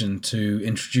decision to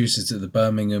introduce it at the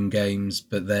Birmingham Games,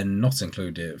 but then not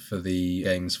include it for the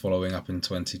games following up in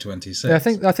 2026. Yeah,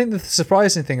 I think the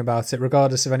surprising thing about it,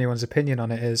 regardless of anyone's opinion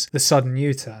on it, is the sudden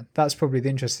U-turn. That's probably the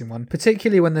interesting one,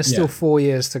 particularly when there's still 4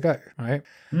 years to go, right?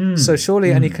 So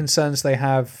surely any concerns they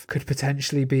have could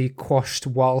potentially be quashed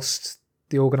whilst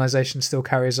the organisation still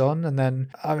carries on. And then,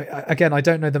 I mean, again, I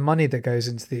don't know the money that goes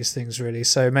into these things really.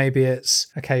 So maybe it's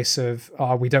a case of,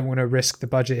 we don't want to risk the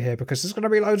budget here because there's going to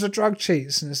be loads of drug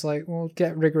cheats. And it's like, well,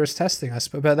 get rigorous testing, I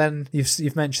suppose. But then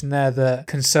you've mentioned there that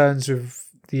concerns with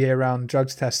the year-round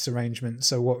drugs tests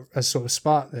arrangements are what has sort of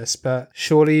sparked this. But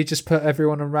surely you just put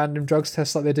everyone on random drugs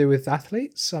tests like they do with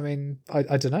athletes? I mean,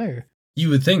 I don't know. You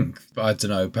would think, I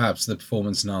don't know, perhaps the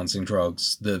performance-enhancing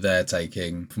drugs that they're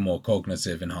taking for more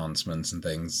cognitive enhancements and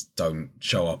things don't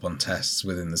show up on tests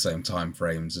within the same time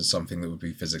frames as something that would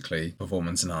be physically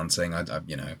performance-enhancing. I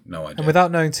no idea. And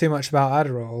without knowing too much about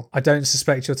Adderall, I don't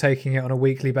suspect you're taking it on a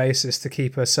weekly basis to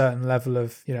keep a certain level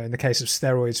of, in the case of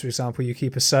steroids, for example, you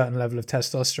keep a certain level of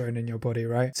testosterone in your body,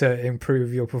 right, to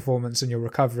improve your performance and your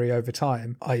recovery over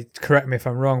time. Correct me if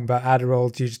I'm wrong, but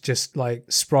Adderall, do you just like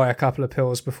spray a couple of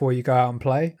pills before you go out and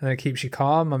play and it keeps you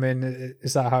calm? I mean,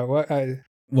 is that how it works?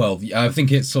 Well, I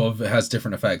think it sort of has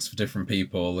different effects for different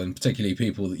people, and particularly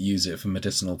people that use it for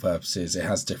medicinal purposes. It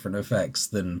has different effects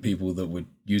than people that would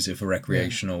use it for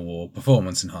recreational or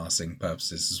performance-enhancing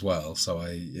purposes as well. So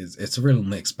it's a real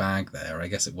mixed bag there. I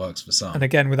guess it works for some. And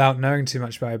again, without knowing too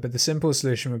much about it, but the simple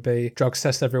solution would be drugs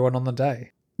test everyone on the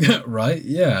day. Right,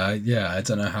 yeah. I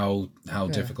don't know how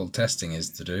difficult testing is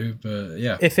to do, but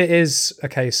yeah. If it is a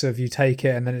case of you take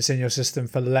it and then it's in your system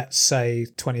for, let's say,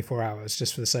 24 hours,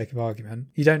 just for the sake of argument,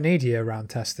 you don't need year-round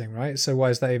testing, right? So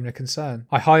why is that even a concern?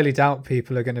 I highly doubt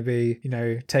people are going to be,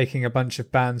 taking a bunch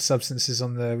of banned substances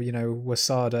on the,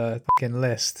 WASADA fucking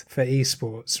list for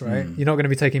esports, right? You're not going to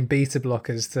be taking beta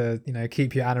blockers to,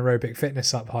 keep your anaerobic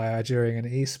fitness up higher during an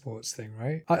esports thing,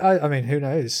 right? I mean, who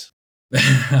knows?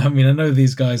 I mean, I know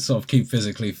these guys sort of keep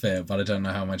physically fit, but I don't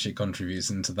know how much it contributes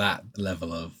into that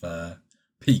level of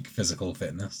peak physical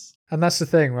fitness. And that's the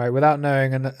thing, right? Without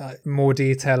knowing more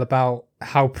detail about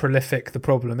how prolific the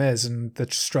problem is and the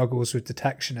struggles with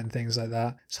detection and things like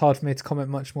that, it's hard for me to comment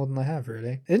much more than I have,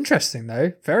 really. Interesting,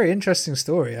 though. Very interesting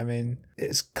story. I mean,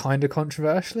 it's kind of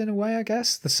controversial in a way, I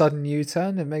guess. The sudden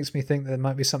U-turn, it makes me think that there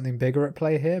might be something bigger at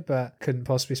play here, but couldn't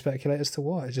possibly speculate as to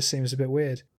what. It just seems a bit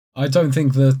weird. I don't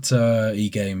think that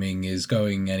e-gaming is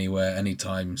going anywhere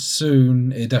anytime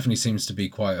soon. It definitely seems to be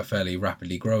quite a fairly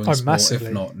rapidly growing sport, massively.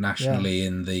 if not nationally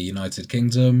in the United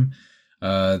Kingdom.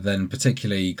 Then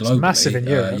particularly globally, it's massive in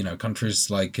Europe.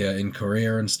 Countries like in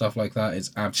Korea and stuff like that,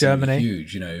 it's absolutely Germany.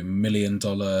 huge. $1 million,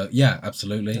 yeah,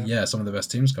 absolutely, yeah. Some of the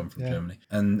best teams come from Germany,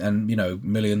 and $1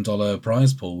 million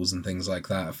prize pools and things like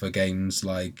that for games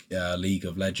like League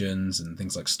of Legends and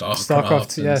things like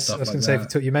StarCraft. And yes, I was going to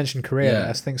say, you mentioned Korea.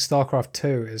 I think StarCraft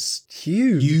 2 is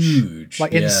huge,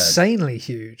 insanely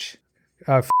huge.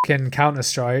 Fucking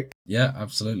Counter-Strike. Yeah,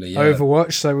 absolutely. Yeah.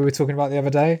 Overwatch, like we were talking about the other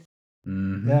day.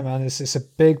 Mm-hmm. Yeah, man, it's a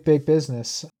big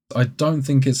business. I don't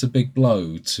think it's a big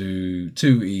blow to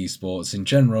esports in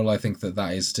general. I think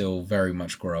that is still very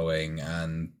much growing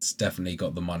and it's definitely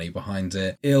got the money behind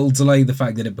it. It'll delay the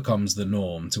fact that it becomes the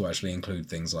norm to actually include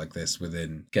things like this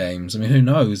within games. I mean, who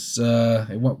knows?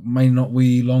 May not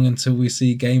be long until we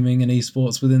see gaming and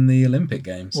esports within the Olympic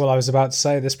Games. Well, I was about to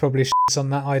say, there's probably shits on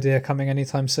that idea coming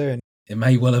anytime soon. It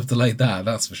may well have delayed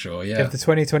that's for sure, yeah. If the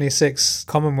 2026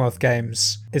 Commonwealth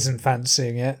Games isn't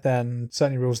fancying it, then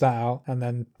certainly rules that out, and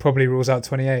then probably rules out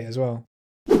 28 as well.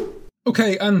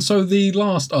 Okay, and so the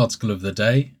last article of the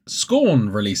day.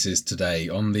 Scorn releases today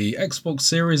on the Xbox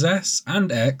Series S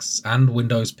and X and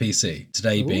Windows PC,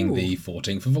 today being the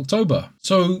 14th of October.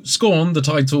 So Scorn, the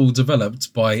title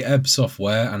developed by Ebb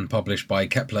Software and published by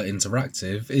Kepler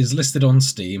Interactive, is listed on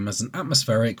Steam as an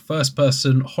atmospheric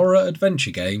first-person horror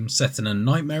adventure game set in a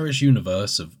nightmarish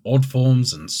universe of odd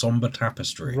forms and somber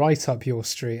tapestry. Right up your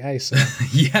street, eh, sir?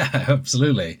 Yeah,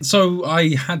 absolutely. So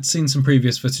I had seen some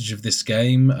previous footage of this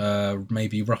game,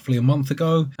 maybe roughly a month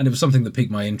ago, and it was something that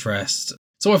piqued my interest.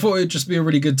 So I thought it'd just be a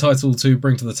really good title to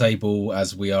bring to the table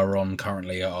as we are on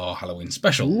currently our Halloween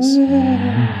specials.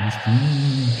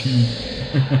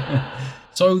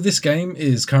 So this game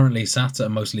is currently sat at a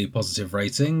mostly positive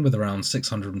rating with around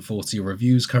 640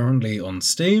 reviews currently on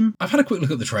Steam. I've had a quick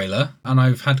look at the trailer and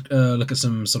I've had a look at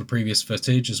some sort of previous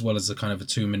footage as well as a kind of a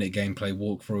 2-minute gameplay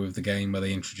walkthrough of the game where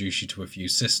they introduce you to a few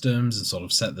systems and sort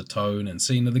of set the tone and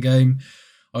scene of the game.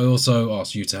 I also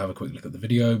asked you to have a quick look at the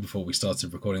video before we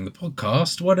started recording the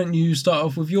podcast. Why don't you start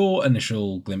off with your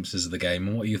initial glimpses of the game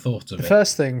and what you thought of it? The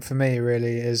first thing for me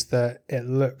really is that it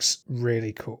looks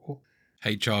really cool.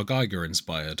 H.R. Geiger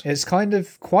inspired. It's kind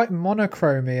of quite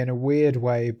monochromy in a weird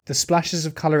way. The splashes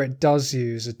of colour it does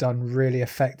use are done really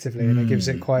effectively and it gives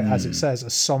it quite, as it says,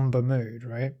 a somber mood,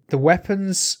 right? The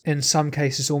weapons in some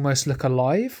cases almost look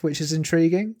alive, which is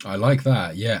intriguing. I like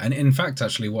that, yeah. And in fact,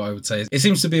 actually, what I would say is it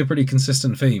seems to be a pretty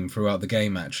consistent theme throughout the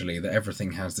game, actually, that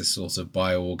everything has this sort of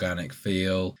bioorganic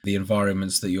feel. The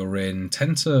environments that you're in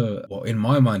tend to, well, in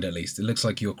my mind at least, it looks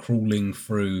like you're crawling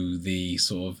through the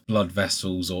sort of blood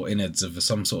vessels or innards of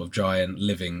some sort of giant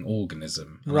living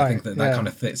organism. And right, I think that kind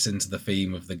of fits into the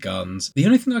theme of the guns. The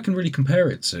only thing I can really compare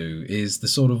it to is the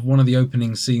sort of one of the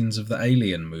opening scenes of the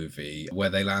Alien movie where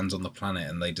they land on the planet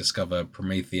and they discover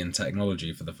Promethean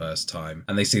technology for the first time.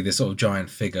 And they see this sort of giant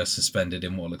figure suspended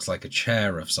in what looks like a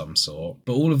chair of some sort.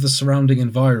 But all of the surrounding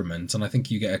environment, and I think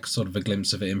you get a sort of a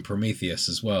glimpse of it in Prometheus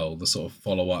as well, the sort of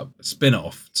follow-up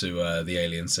spin-off to the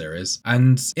Alien series.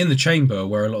 And in the chamber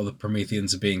where a lot of the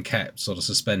Prometheans are being kept sort of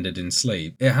suspended in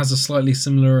sleep, it has a slightly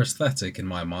similar aesthetic in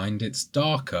my mind. It's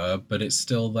darker, but it's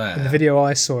still there. In the video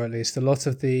I saw, at least, a lot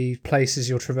of the places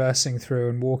you're traversing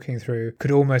through and walking through could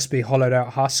almost be hollowed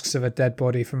out husks of a dead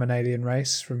body from an alien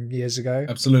race from years ago.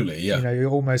 Absolutely, yeah. You know,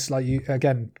 you're almost like, you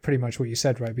again, pretty much what you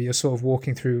said, right? But you're sort of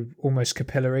walking through almost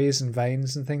capillaries and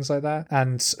veins and things like that.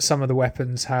 And some of the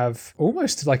weapons have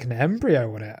almost like an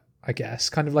embryo on it, I guess,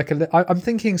 kind of like I'm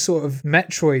thinking sort of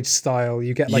Metroid style.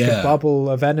 You get like a bubble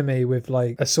of enemy with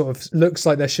like a sort of, looks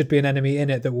like there should be an enemy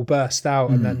in it that will burst out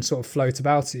and then sort of float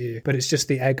about at you, but it's just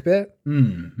the egg bit.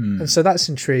 And so that's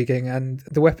intriguing, and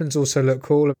the weapons also look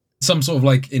cool. Some sort of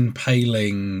like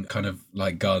impaling kind of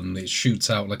like gun that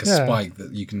shoots out like a spike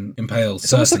that you can impale.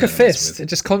 It's almost like a fist. It's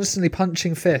just constantly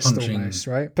punching almost,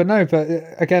 right? But no, but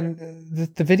again,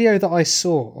 the video that I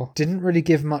saw didn't really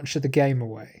give much of the game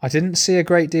away. I didn't see a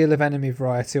great deal of enemy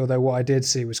variety, although what I did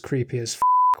see was creepy as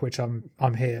which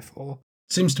I'm here for.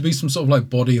 Seems to be some sort of like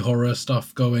body horror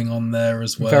stuff going on there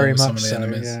as well. Very with much some of the so,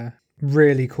 enemies. yeah.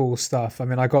 Really cool stuff. I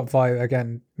mean, I got vibe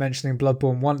again mentioning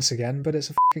Bloodborne once again, but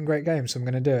it's a fucking great game, so I'm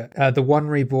going to do it. The One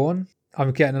Reborn,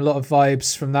 I'm getting a lot of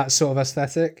vibes from that sort of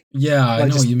aesthetic. Yeah, I know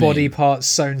just what you body mean. Parts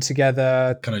sewn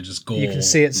together. Kind of just gore. You can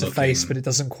see it's a face, but it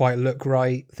doesn't quite look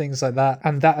right. Things like that.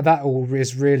 And that all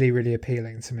is really, really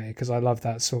appealing to me because I love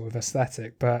that sort of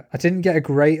aesthetic. But I didn't get a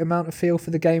great amount of feel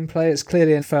for the gameplay. It's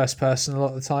clearly in first person a lot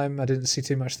of the time. I didn't see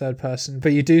too much third person.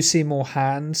 But you do see more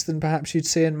hands than perhaps you'd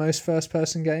see in most first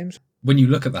person games. When you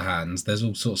look at the hands, there's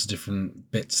all sorts of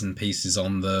different bits and pieces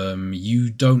on them.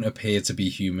 You don't appear to be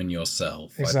human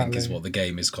yourself, exactly. I think is what the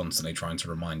game is constantly trying to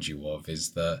remind you of,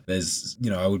 is that there's,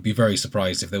 you know, I would be very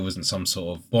surprised if there wasn't some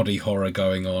sort of body horror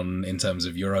going on in terms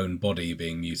of your own body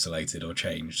being mutilated or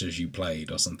changed as you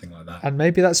played or something like that. And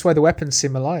maybe that's why the weapons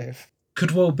seem alive.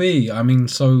 Could well be. I mean,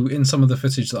 so in some of the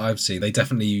footage that I've seen, they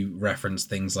definitely reference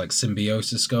things like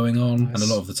symbiosis going on. Nice. And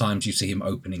a lot of the times you see him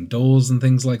opening doors and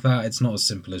things like that. It's not as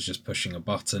simple as just pushing a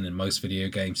button in most video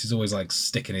games. He's always like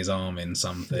sticking his arm in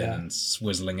something and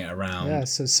swizzling it around. Yeah,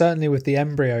 so certainly with the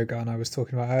embryo gun I was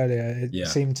talking about earlier, it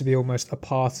seemed to be almost a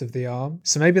part of the arm.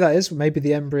 So maybe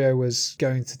the embryo was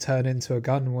going to turn into a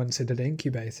gun once it had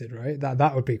incubated, right?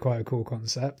 That would be quite a cool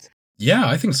concept. Yeah,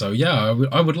 I think so. Yeah,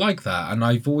 I would like that. And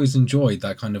I've always enjoyed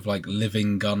that kind of like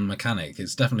living gun mechanic.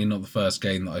 It's definitely not the first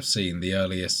game that I've seen. The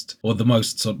earliest, or the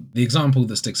most, the example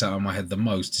that sticks out in my head the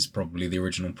most is probably the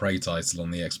original Prey title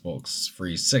on the Xbox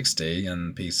 360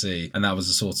 and PC. And that was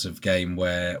a sort of game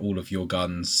where all of your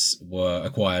guns were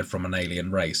acquired from an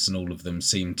alien race, and all of them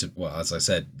seem to, well, as I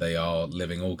said, they are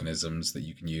living organisms that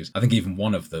you can use. I think even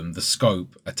one of them, the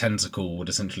scope, a tentacle would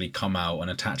essentially come out and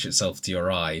attach itself to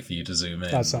your eye for you to zoom in.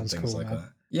 That sounds cool. Like that.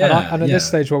 Yeah, and at this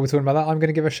stage while we're talking about that, I'm going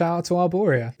to give a shout out to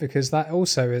Arborea, because that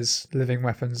also is living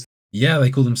weapons. Yeah, they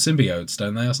call them symbiotes,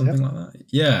 don't they, or something like that?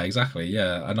 Yeah, exactly,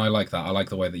 yeah. And I like that. I like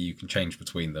the way that you can change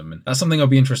between them. And that's something I'd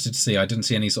be interested to see. I didn't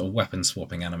see any sort of weapon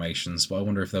swapping animations, but I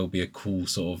wonder if there'll be a cool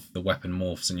sort of the weapon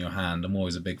morphs in your hand. I'm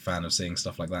always a big fan of seeing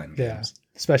stuff like that in games.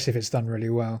 Especially if it's done really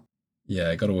well.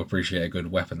 Yeah, got to appreciate a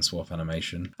good weapon swap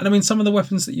animation. And I mean, some of the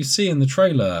weapons that you see in the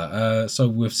trailer, so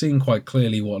we've seen quite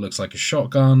clearly what looks like a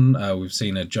shotgun. We've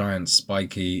seen a giant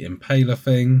spiky impaler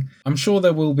thing. I'm sure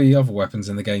there will be other weapons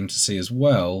in the game to see as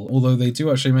well, although they do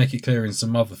actually make it clear in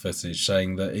some other footage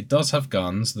saying that it does have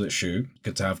guns that shoot.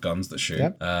 Good to have guns that shoot.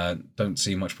 Yep. Don't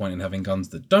see much point in having guns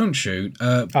that don't shoot.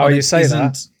 You say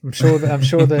that. I'm sure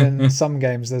that in some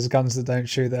games there's guns that don't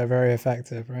shoot that are very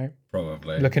effective, right?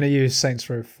 Probably. Looking at you, Saints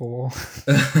Row 4.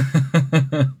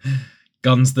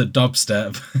 Guns that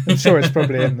dubstep. I'm sure it's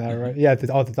probably in there, right? Yeah, the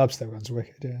dubstep one's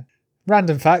wicked, yeah.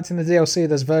 Random fact, in the DLC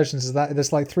there's versions of that.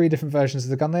 There's like 3 different versions of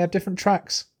the gun. They have different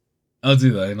tracks. Oh,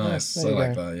 do they? Nice. I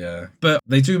like that, yeah. But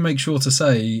they do make sure to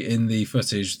say in the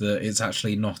footage that it's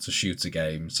actually not a shooter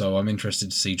game. So I'm interested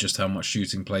to see just how much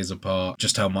shooting plays a part,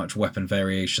 just how much weapon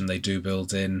variation they do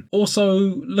build in. Also,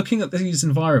 looking at these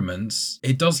environments,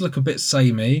 it does look a bit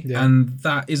samey, and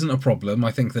that isn't a problem. I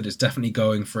think that it's definitely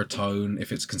going for a tone.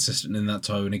 If it's consistent in that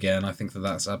tone, again, I think that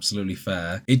that's absolutely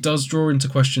fair. It does draw into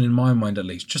question, in my mind at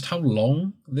least, just how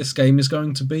long this game is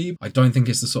going to be. I don't think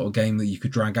it's the sort of game that you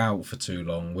could drag out for too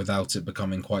long without it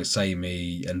becoming quite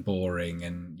samey and boring,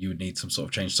 and you would need some sort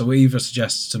of change. So it either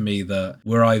suggests to me that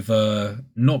we're either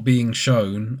not being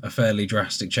shown a fairly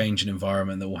drastic change in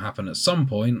environment that will happen at some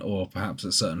point, or perhaps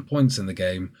at certain points in the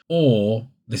game, or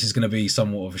this is going to be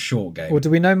somewhat of a short game. Well, do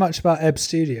we know much about Ebb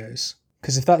Studios?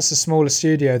 Because if that's a smaller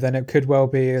studio, then it could well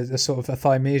be a sort of a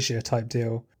Thymesia type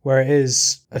deal, where it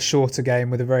is a shorter game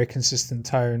with a very consistent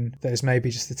tone that is maybe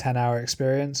just a 10-hour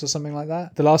experience or something like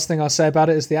that. The last thing I'll say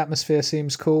about it is the atmosphere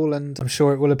seems cool, and I'm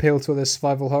sure it will appeal to all the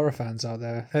survival horror fans out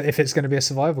there. If it's going to be a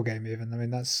survival game even. I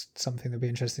mean, that's something that'd be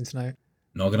interesting to know.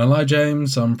 Not gonna lie,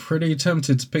 James, I'm pretty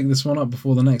tempted to pick this one up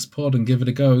before the next pod and give it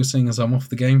a go, seeing as I'm off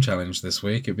the game challenge this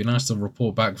week. It'd be nice to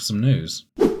report back with some news.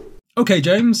 Okay,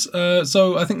 James,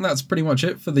 so I think that's pretty much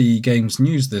it for the games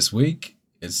news this week.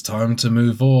 It's time to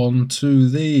move on to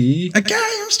the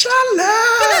Games Challenge!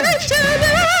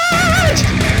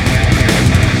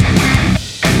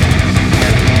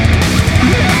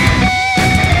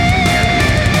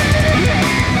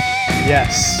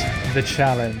 Yes, the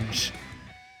challenge.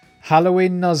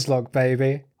 Halloween Nuzlocke,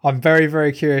 baby. I'm very,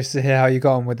 very curious to hear how you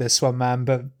got on with this one, man,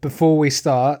 but before we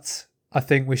start, I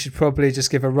think we should probably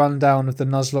just give a rundown of the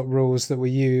Nuzlocke rules that we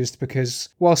used, because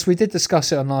whilst we did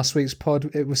discuss it on last week's pod,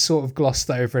 it was sort of glossed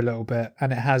over a little bit,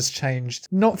 and it has changed.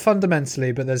 Not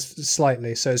fundamentally, but there's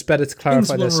slightly, so it's better to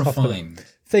clarify this.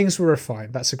 Things were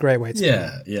refined. That's a great way to put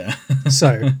it. Yeah.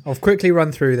 So, I'll quickly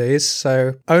run through these.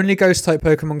 So, only Ghost-type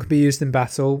Pokemon can be used in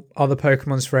battle. Other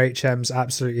Pokemons for HMs,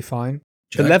 absolutely fine.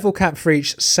 The level cap for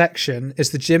each section is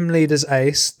the gym leader's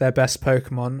ace, their best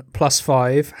Pokemon,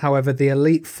 +5. However, the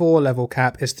Elite 4 level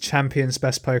cap is the champion's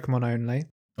best Pokemon only.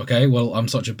 Okay, well, I'm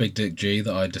such a big dick G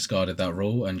that I discarded that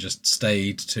rule and just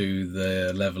stayed to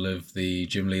the level of the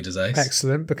gym leader's ace.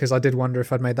 Excellent, because I did wonder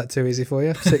if I'd made that too easy for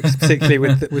you, particularly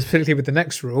with the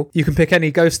next rule. You can pick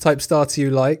any Ghost-type starter you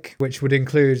like, which would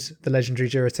include the legendary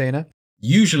Giratina.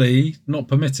 Usually not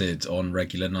permitted on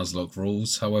regular Nuzlocke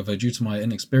rules. However, due to my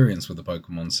inexperience with the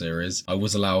Pokemon series, I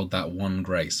was allowed that one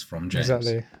grace from James.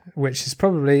 Exactly, which is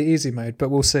probably easy mode, but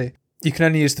we'll see. You can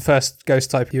only use the first ghost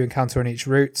type you encounter on each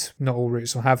route. Not all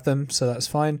routes will have them, so that's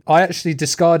fine. I actually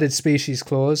discarded Species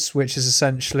Clause, which is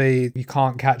essentially you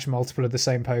can't catch multiple of the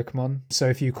same Pokemon. So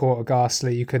if you caught a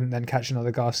Ghastly, you couldn't then catch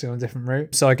another Ghastly on a different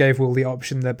route. So I gave Will the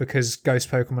option that because ghost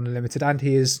Pokemon are limited, and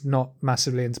he is not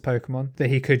massively into Pokemon, that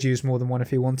he could use more than one if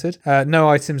he wanted. No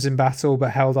items in battle, but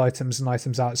held items and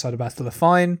items outside of battle are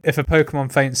fine. If a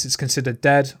Pokemon faints, it's considered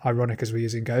dead. Ironic as we're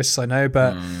using ghosts, I know,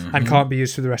 but and can't be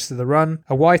used for the rest of the run.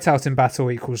 A whiteout in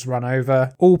battle equals run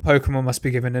over. All Pokemon must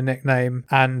be given a nickname.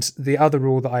 And the other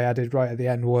rule that I added right at the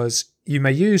end was you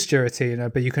may use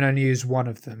Giratina, but you can only use one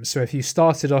of them. So if you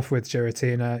started off with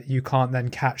Giratina, you can't then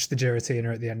catch the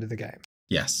Giratina at the end of the game.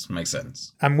 Yes, makes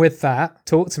sense. And with that,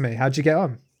 talk to me. How'd you get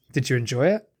on? Did you enjoy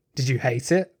it? Did you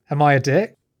hate it? Am I a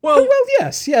dick? Well,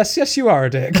 yes, you are a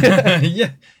dick.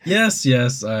 Yes.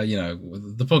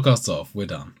 The podcast's off. We're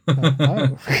done.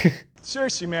 Oh.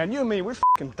 Seriously, man, you and me, we're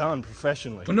fucking done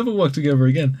professionally. We'll never work together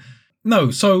again.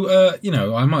 No, so,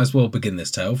 I might as well begin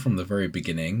this tale from the very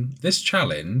beginning. This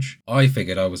challenge, I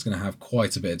figured I was going to have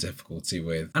quite a bit of difficulty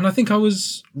with. And I think I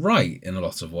was right in a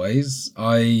lot of ways.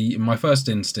 My first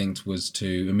instinct was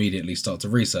to immediately start to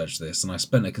research this, and I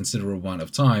spent a considerable amount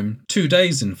of time, 2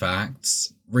 days in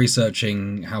fact,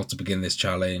 researching how to begin this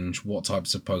challenge, what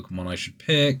types of Pokemon I should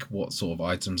pick, what sort of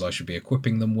items I should be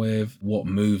equipping them with, what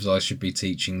moves I should be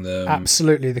teaching them.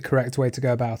 Absolutely the correct way to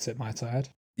go about it, might I add.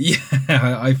 Yeah,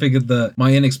 I figured that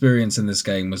my inexperience in this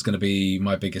game was going to be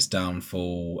my biggest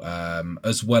downfall,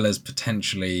 as well as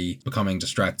potentially becoming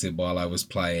distracted while I was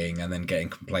playing and then getting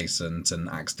complacent and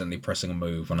accidentally pressing a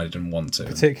move when I didn't want to.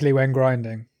 Particularly when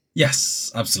grinding.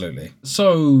 Yes, absolutely.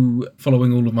 So,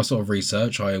 following all of my sort of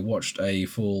research, I watched a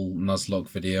full Nuzlocke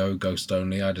video, Ghost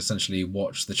only. I'd essentially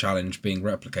watched the challenge being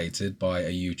replicated by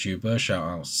a YouTuber, shout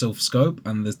out Sylphscope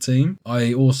and the team.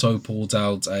 I also pulled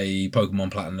out a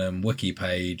Pokemon Platinum wiki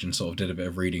page and sort of did a bit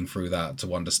of reading through that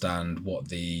to understand what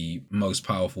the most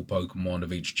powerful Pokemon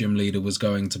of each gym leader was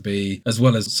going to be, as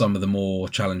well as some of the more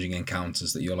challenging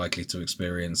encounters that you're likely to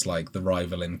experience, like the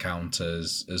rival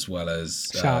encounters, as well as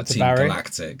Team Barry.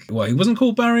 Galactic. Well, he wasn't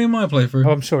called Barry in my playthrough. Oh,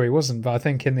 I'm sure he wasn't, but I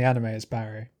think in the anime it's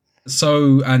Barry.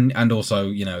 So, and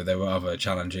also, there were other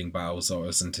challenging battles that I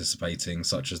was anticipating,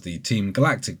 such as the Team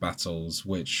Galactic battles,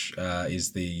 which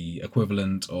is the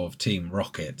equivalent of Team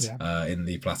Rocket in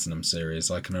the Platinum series.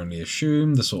 I can only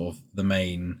assume the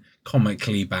main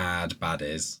comically bad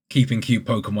baddies, keeping cute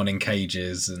Pokemon in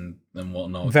cages and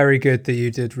whatnot. Very good that you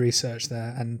did research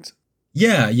there, and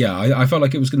Yeah, I felt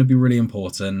like it was going to be really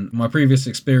important. My previous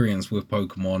experience with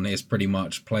Pokemon is pretty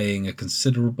much playing a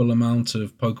considerable amount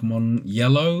of Pokemon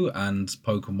Yellow and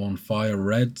Pokemon Fire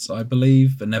Red, I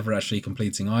believe, but never actually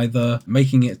completing either.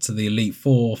 Making it to the Elite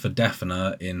Four for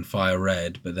definite in Fire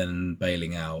Red, but then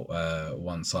bailing out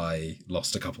once I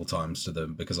lost a couple times to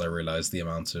them because I realised the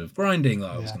amount of grinding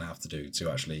that I was going to have to do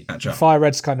to actually catch up. Fire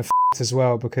Red's kind of as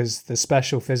well because the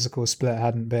special physical split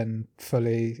hadn't been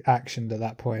fully actioned at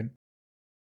that point.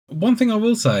 One thing I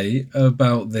will say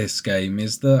about this game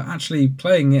is that actually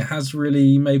playing it has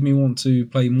really made me want to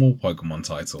play more Pokemon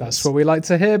titles. That's what we like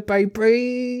to hear,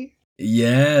 baby.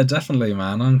 Yeah, definitely,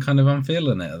 man. I'm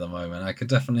feeling it at the moment. I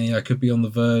could be on the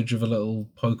verge of a little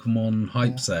Pokemon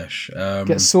hype sesh.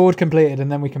 Get Sword completed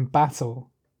and then we can battle.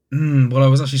 Well, I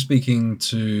was actually speaking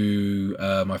to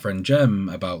my friend Jem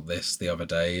about this the other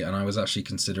day, and I was actually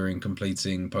considering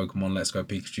completing Pokemon Let's Go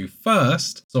Pikachu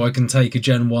first, so I can take a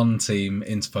Gen 1 team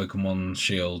into Pokemon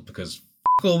Shield, because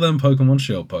f*** all them Pokemon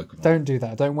Shield Pokemon. Don't do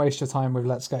that. Don't waste your time with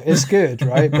Let's Go. It's good,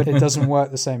 right? But it doesn't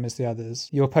work the same as the others.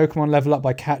 Your Pokemon level up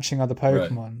by catching other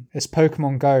Pokemon. Right. It's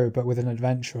Pokemon Go, but with an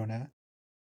adventure on it.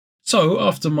 So,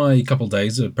 after my couple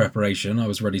days of preparation, I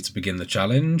was ready to begin the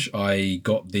challenge. I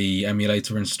got the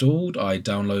emulator installed. I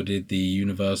downloaded the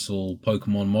Universal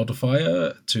Pokemon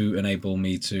modifier to enable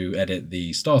me to edit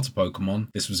the starter Pokemon.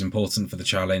 This was important for the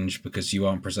challenge because you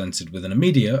aren't presented with an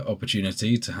immediate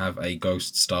opportunity to have a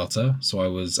ghost starter. So I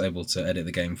was able to edit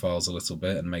the game files a little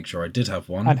bit and make sure I did have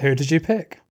one. And who did you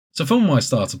pick? So for my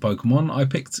starter Pokemon, I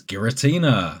picked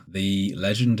Giratina, the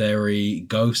legendary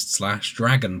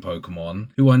ghost/dragon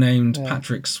Pokemon, who I named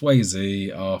Patrick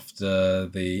Swayze after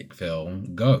the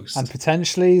film Ghost. And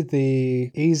potentially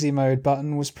the easy mode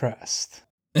button was pressed.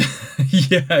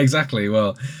 Yeah, exactly.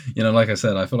 Well, like I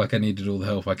said, I feel like I needed all the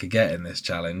help I could get in this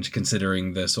challenge,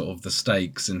 considering the sort of the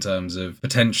stakes in terms of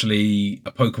potentially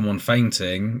a Pokemon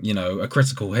fainting. A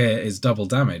critical hit is double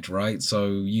damage, right? So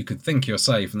you could think you're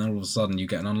safe, and then all of a sudden you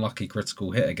get an unlucky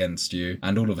critical hit against you,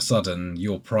 and all of a sudden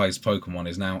your prized Pokemon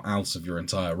is now out of your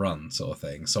entire run, sort of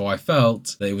thing. So I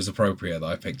felt that it was appropriate that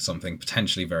I picked something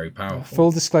potentially very powerful.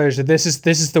 Full disclosure, this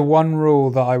is the one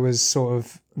rule that I was sort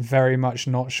of very much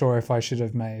not sure if I should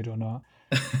have made or not.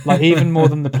 Like, even more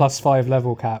than the +5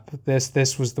 level cap,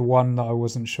 this was the one that I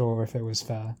wasn't sure if it was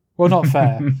fair. Well, not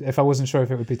fair, if I wasn't sure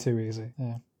if it would be too easy.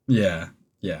 Yeah.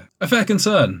 A fair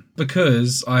concern,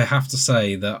 because I have to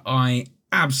say that I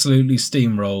absolutely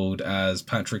steamrolled as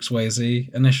Patrick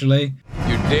Swayze initially.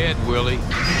 You're dead, Willie.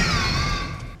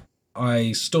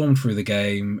 I stormed through the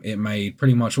game. It made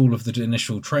pretty much all of the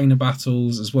initial trainer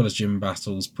battles as well as gym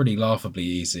battles pretty laughably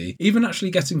easy. Even actually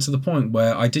getting to the point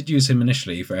where I did use him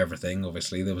initially for everything,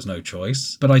 obviously there was no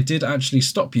choice, but I did actually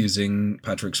stop using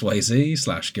Patrick Swayze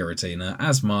 / Giratina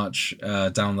as much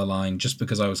down the line just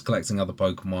because I was collecting other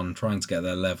Pokemon, trying to get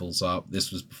their levels up.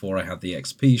 This was before I had the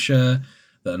XP share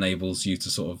that enables you to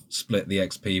sort of split the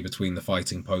XP between the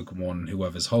fighting Pokemon and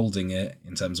whoever's holding it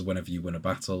in terms of whenever you win a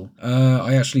battle.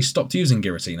 I actually stopped using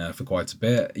Giratina for quite a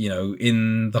bit,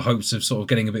 in the hopes of sort of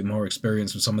getting a bit more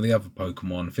experience with some of the other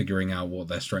Pokemon, figuring out what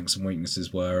their strengths and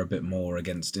weaknesses were a bit more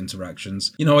against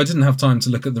interactions. I didn't have time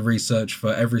to look at the research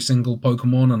for every single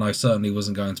Pokemon, and I certainly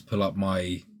wasn't going to pull up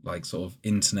my sort of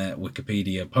internet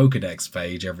Wikipedia Pokedex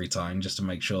page every time just to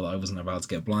make sure that I wasn't about to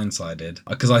get blindsided.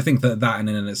 Because I think that in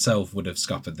and itself would have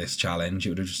scuppered this challenge. It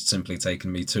would have just simply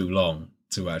taken me too long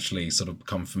to actually sort of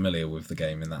become familiar with the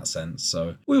game in that sense.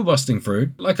 So we were busting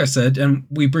through. Like I said, and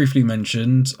we briefly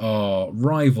mentioned our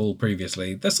rival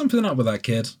previously, there's something up with that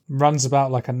kid. Runs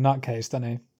about like a nutcase, doesn't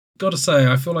he? Gotta say,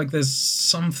 I feel like there's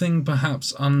something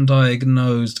perhaps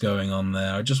undiagnosed going on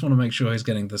there. I just want to make sure he's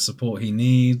getting the support he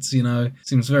needs,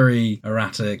 Seems very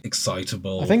erratic,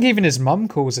 excitable. I think even his mum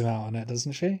calls him out on it,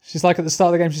 doesn't she? She's like, at the start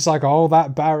of the game, she's like, oh,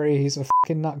 that Barry, he's a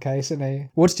fucking nutcase, isn't he?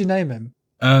 What did you name him?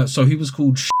 So he was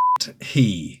called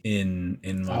He in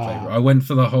my favourite. I went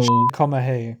for the whole...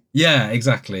 He. Yeah,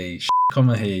 exactly.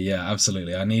 He, yeah,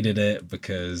 absolutely. I needed it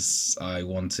because I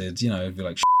wanted, be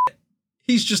like,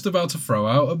 he's just about to throw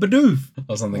out a Bidoof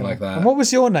or something like that. And what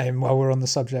was your name while we're on the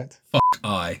subject? I.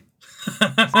 I.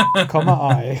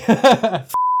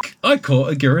 I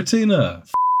caught a Giratina.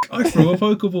 I threw a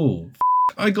Pokeball.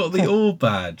 I got the Orb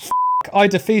badge. I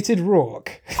defeated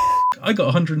Rourke. I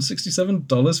got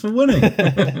 $167 for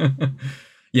winning.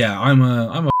 Yeah, I'm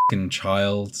a fucking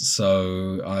child,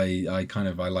 so I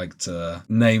like to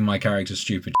name my characters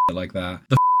stupid shit like that.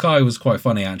 The I was quite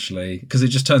funny actually, because it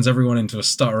just turns everyone into a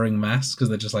stuttering mess, because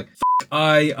they're just like,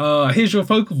 here's your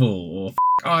Pokeball, or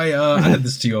I added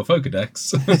this to your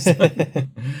Pokedex.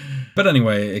 But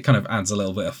anyway, it kind of adds a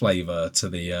little bit of flavour to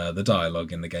the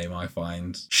dialogue in the game, I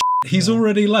find. He's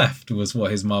already left, was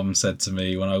what his mum said to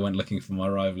me when I went looking for my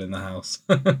rival in the house.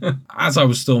 As I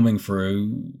was storming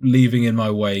through, leaving in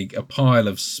my wake a pile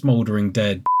of smouldering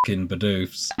dead f***ing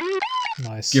Bidoofs.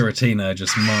 Nice. Giratina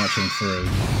just marching through.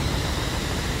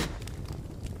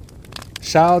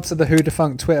 Shout out to the Who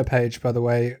Defunct Twitter page, by the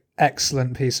way.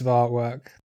 Excellent piece of artwork.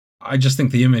 I just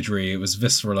think the imagery, it was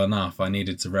visceral enough. I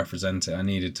needed to represent it. I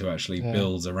needed to actually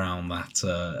build around that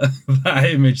that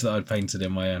image that I'd painted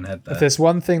in my own head there. If there's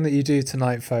one thing that you do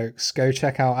tonight, folks, go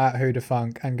check out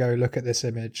 @WhoDefunct and go look at this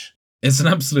image. It's an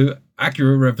absolute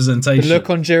accurate representation. The look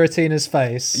on Giratina's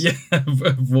face. Yeah,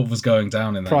 of what was going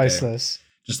down in that Priceless. game.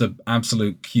 Just an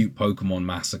absolute cute Pokemon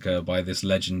massacre by this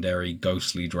legendary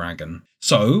ghostly dragon.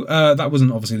 So, that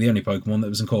wasn't obviously the only Pokemon that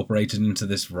was incorporated into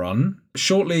this run.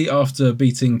 Shortly after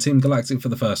beating Team Galactic for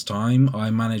the first time,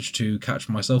 I managed to catch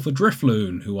myself a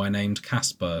Drifloon, who I named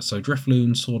Casper. So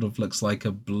Drifloon sort of looks like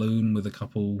a balloon with a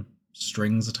couple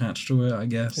strings attached to it, I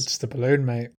guess. It's the balloon,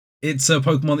 mate. It's a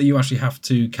Pokemon that you actually have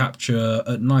to capture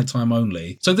at nighttime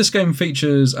only. So this game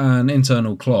features an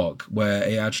internal clock where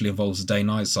it actually involves a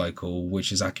day-night cycle,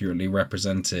 which is accurately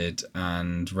represented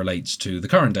and relates to the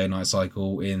current day-night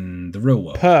cycle in the real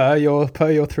world. Per your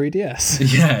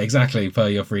 3DS. Yeah, exactly. Per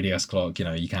your 3DS clock,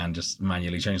 you can just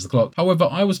manually change the clock. However,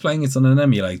 I was playing it on an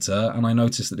emulator and I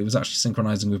noticed that it was actually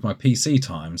synchronizing with my PC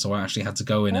time. So I actually had to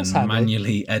go in and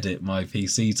manually edit my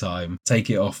PC time,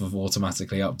 take it off of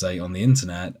automatically update on the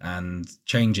internet, and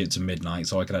change it to midnight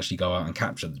so I could actually go out and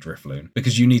capture the Drifloon.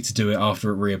 Because you need to do it after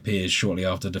it reappears shortly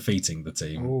after defeating the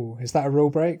team. Ooh, is that a rule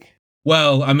break?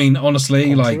 Well, I mean,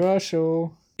 honestly,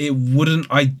 controversial.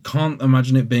 I can't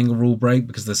imagine it being a rule break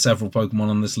because there's several Pokemon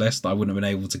on this list that I wouldn't have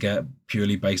been able to get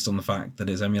purely based on the fact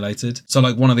that it's emulated. So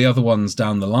one of the other ones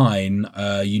down the line,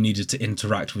 you needed to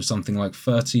interact with something like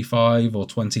 35 or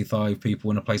 25 people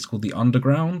in a place called the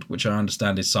Underground, which I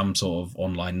understand is some sort of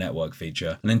online network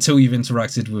feature. And until you've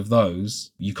interacted with those,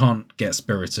 you can't get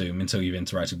Spiritomb until you've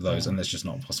interacted with those, and that's just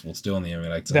not possible to do on the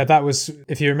emulator. Yeah, that was,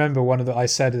 if you remember one of the I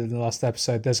said in the last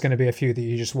episode, there's going to be a few that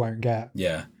you just won't get.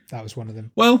 Yeah. That was one of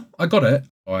them. Well, I got it.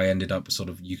 I ended up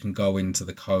you can go into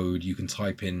the code, you can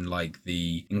type in like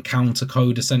the encounter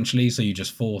code essentially, so you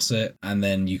just force it, and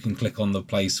then you can click on the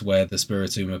place where the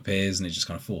Spiritomb appears, and it just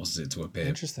kind of forces it to appear.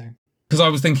 Interesting. Because I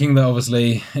was thinking that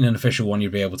obviously in an official one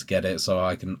you'd be able to get it, so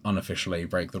I can unofficially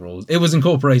break the rules. It was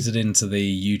incorporated into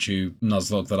the YouTube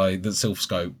Nuzlocke that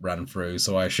Silphscope ran through,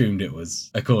 so I assumed it was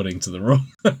according to the rule.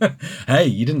 Hey,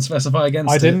 you didn't specify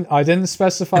against it. I didn't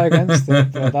specify against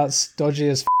it, but that's dodgy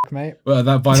as f***, mate.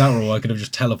 Well, by that rule, I could have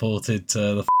just teleported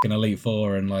to the fucking Elite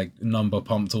Four and like number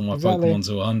pumped all my Pokemon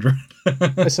to 100.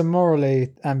 It's a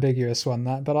morally ambiguous one,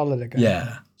 that, but I'll let it go.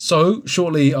 Yeah. So,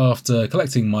 shortly after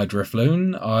collecting my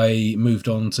Drifloon, I moved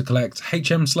on to collect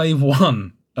HM Slave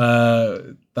 1.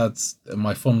 That's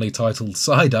my fondly titled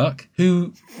Psyduck,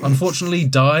 who unfortunately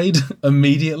died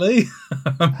immediately.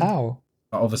 How?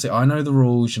 Obviously, I know the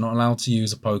rules. You're not allowed to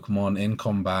use a Pokemon in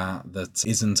combat that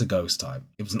isn't a ghost type.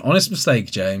 It was an honest mistake,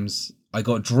 James. I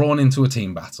got drawn into a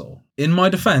team battle. In my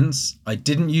defense, I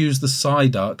didn't use the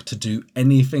Psyduck to do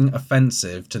anything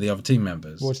offensive to the other team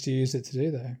members. What did you use it to do,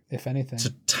 though, if anything? To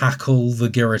tackle the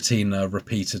Giratina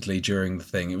repeatedly during the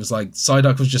thing. It was like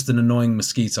Psyduck was just an annoying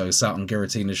mosquito sat on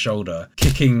Giratina's shoulder,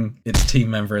 kicking its team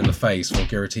member in the face while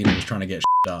Giratina was trying to get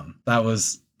done. That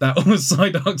was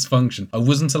Psyduck's function. I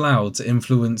wasn't allowed to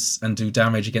influence and do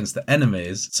damage against the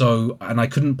enemies, and I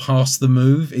couldn't pass the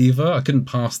move either. I couldn't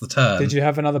pass the turn. Did you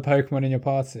have another Pokemon in your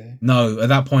party? No, at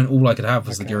that point all I could have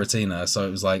was the Giratina, so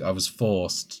it was like I was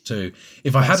forced to.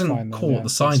 If I hadn't caught the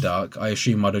Psyduck, I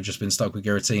assume I'd have just been stuck with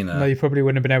Giratina. No, you probably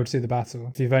wouldn't have been able to do the battle.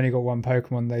 If you've only got one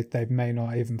Pokemon, they may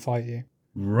not even fight you.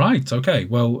 Right, okay.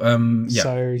 Well, yeah.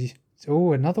 So...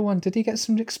 Oh, another one. Did he get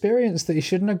some experience that he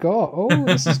shouldn't have got? Oh,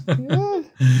 this is... Yeah.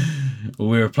 Well,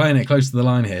 we were playing it close to the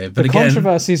line here, but the again...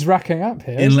 controversy's racking up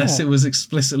here, unless it was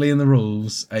explicitly in the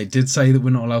rules, it did say that we're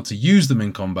not allowed to use them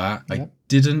in combat. Yep. I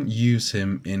didn't use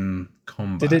him in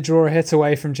combat. Did it draw a hit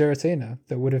away from Giratina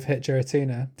that would have hit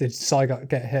Giratina? Did Psyduck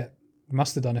get hit? It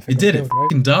must have done if it got did. Killed, it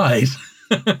fucking died.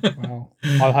 Wow.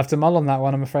 I'll have to mull on that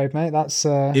one, I'm afraid, mate. That's...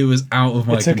 It was out of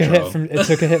my control. It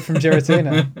took a hit from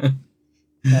Giratina.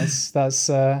 That's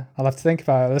I'll have to think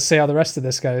about it. Let's see how the rest of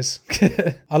this goes.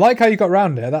 I like how you got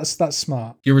round it. That's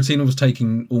smart. Giratina was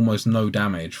taking almost no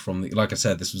damage from the, like I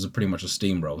said, this was pretty much a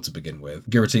steamroll to begin with.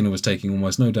 Giratina was taking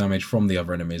almost no damage from the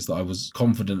other enemies that I was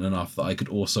confident enough that I could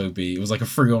also be, it was like a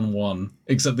 3-on-1,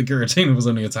 except the Giratina was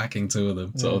only attacking 2 of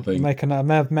them, sort of thing. Make a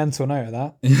mental note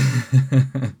of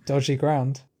that. Dodgy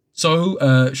ground.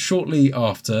 So, shortly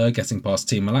after getting past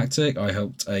Team Galactic, I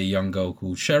helped a young girl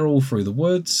called Cheryl through the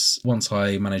woods. Once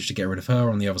I managed to get rid of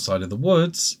her on the other side of the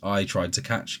woods, I tried to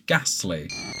catch Ghastly.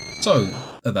 So,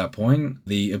 at that point,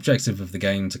 the objective of the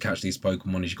game to catch these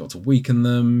Pokemon is you've got to weaken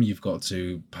them, you've got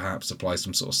to perhaps apply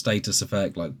some sort of status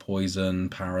effect like poison,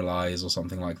 paralyze, or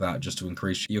something like that just to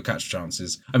increase your catch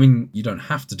chances. I mean, you don't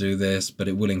have to do this, but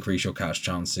it will increase your catch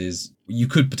chances. You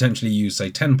could potentially use, say,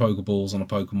 10 Pokeballs on a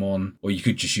Pokemon, or you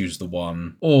could just use the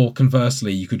one. Or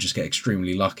conversely, you could just get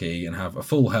extremely lucky and have a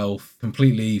full health,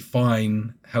 completely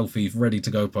fine, healthy, ready to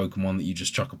go Pokemon that you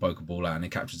just chuck a Pokeball at and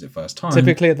it captures it first time.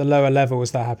 Typically at the lower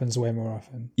levels, that happens way more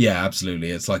often. Yeah,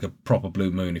 absolutely. It's like a proper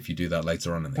blue moon if you do that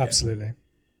later on in the game. Absolutely.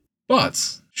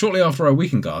 But shortly after I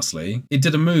weakened Ghastly, it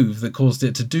did a move that caused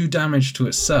it to do damage to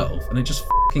itself, and it just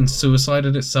fucking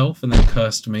suicided itself and then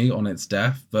cursed me on its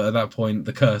death. But at that point,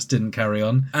 the curse didn't carry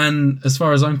on. And as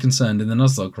far as I'm concerned, in the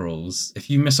Nuzlocke rules, if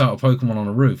you miss out a Pokemon on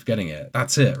a roof getting it,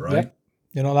 that's it, right? Yep.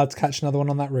 You're not allowed to catch another one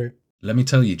on that route. Let me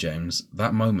tell you, James,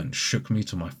 that moment shook me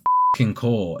to my fucking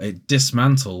core. It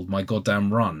dismantled my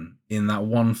goddamn run in that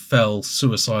one fell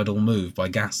suicidal move by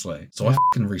Ghastly. So I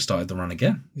fucking restarted the run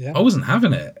again. Yeah. I wasn't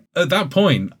having it. At that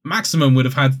point, Maximum would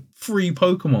have had 3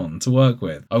 Pokemon to work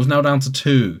with. I was now down to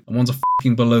 2, and one's a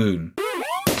fucking balloon.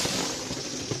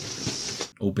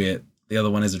 Albeit, the other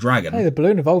one is a dragon. Hey, the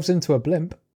balloon evolves into a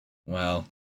blimp. Well,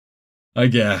 I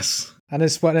guess. And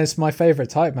it's my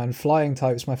favourite type, man. Flying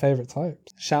type's my favourite type.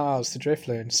 Shout outs to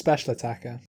Drifloon, special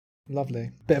attacker.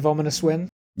 Lovely. Bit of ominous wind.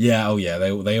 Yeah, oh yeah,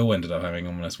 they all ended up having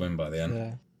ominous wind by the end.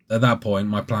 Yeah. At that point,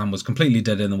 my plan was completely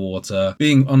dead in the water.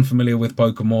 Being unfamiliar with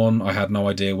Pokemon, I had no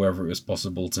idea whether it was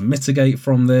possible to mitigate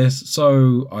from this,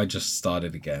 so I just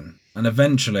started again. And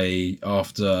eventually,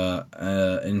 after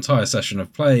an entire session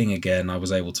of playing again, I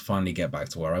was able to finally get back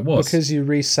to where I was. Because you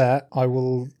reset, I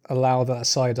will allow that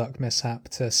Psyduck mishap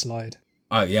to slide.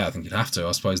 Oh yeah, I think you'd have to.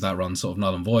 I suppose that run's sort of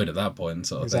null and void at that point,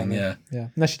 sort of thing, yeah. Yeah,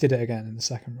 unless you did it again in the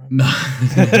second run.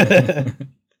 No.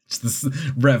 Just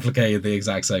replicated the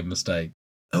exact same mistake.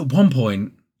 At one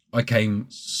point, I came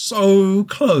so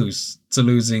close to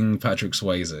losing Patrick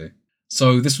Swayze.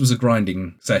 So this was a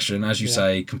grinding session. As you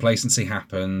say, complacency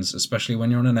happens, especially when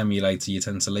you're on an emulator. You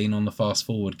tend to lean on the fast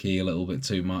forward key a little bit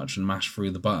too much and mash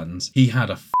through the buttons. He had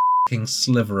a fucking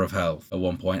sliver of health at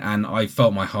one point, and I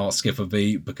felt my heart skip a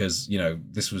beat because, you know,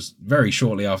 this was very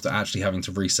shortly after actually having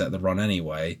to reset the run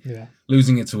anyway. Yeah.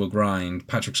 Losing it to a grind,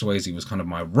 Patrick Swayze was kind of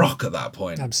my rock at that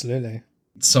point. Absolutely.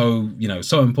 So, you know,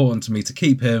 so important to me to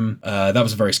keep him. That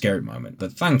was a very scary moment,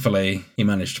 but thankfully he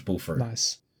managed to pull through.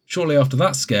 Nice. Shortly after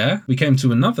that scare, we came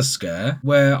to another scare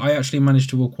where I actually managed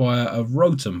to acquire a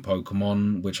Rotom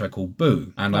Pokemon, which I call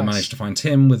Boo. And I managed to find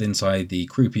him inside the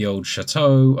creepy old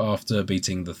chateau after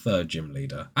beating the third gym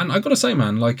leader. And I gotta say,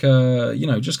 man, like, you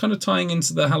know, just kind of tying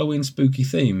into the Halloween spooky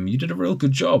theme, you did a real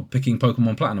good job picking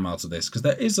Pokemon Platinum out of this, because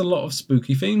there is a lot of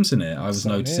spooky themes in it. I was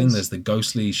noticing there's the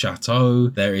ghostly chateau,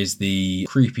 there is the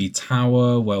creepy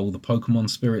tower where all the Pokemon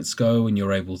spirits go, and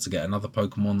you're able to get another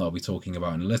Pokemon that I'll be talking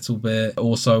about in a little bit.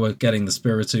 Also, getting the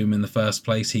Spiritomb in the first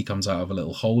place, he comes out of a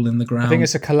little hole in the ground. I think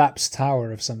it's a collapsed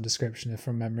tower of some description, if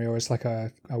from memory, or it's like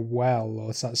a well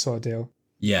or that sort of deal.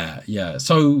 Yeah.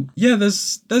 So yeah,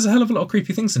 there's a hell of a lot of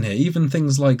creepy things in here. Even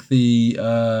things like the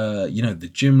you know, the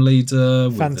gym leader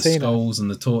with Fantina. the skulls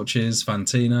and the torches,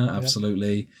 Fantina,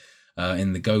 absolutely.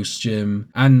 In the ghost gym,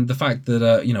 and the fact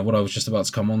that you know, what I was just about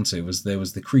to come on to was there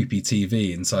was the creepy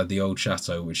TV inside the old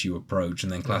chateau which you approach,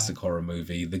 and then classic horror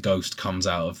movie, the ghost comes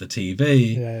out of the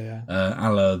TV,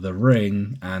 a la The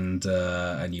Ring, and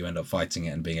you end up fighting it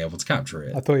and being able to capture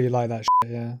it. I thought you liked that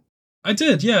shit, yeah. I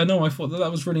did, yeah. No, I thought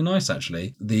that was really nice,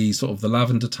 actually. The sort of the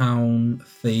Lavender Town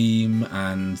theme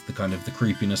and the kind of the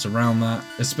creepiness around that,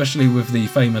 especially with the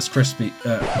famous crispy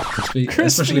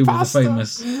especially pasta.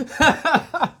 With the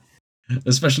famous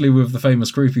especially with the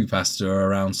famous creepypasta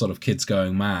around sort of kids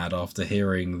going mad after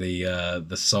hearing the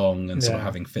song and sort of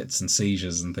having fits and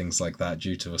seizures and things like that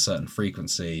due to a certain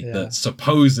frequency that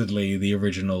supposedly the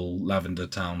original Lavender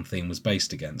Town theme was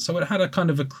based against. So it had a kind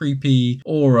of a creepy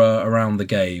aura around the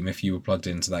game if you were plugged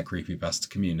into that creepypasta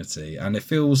community. And it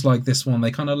feels like this one, they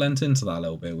kind of lent into that a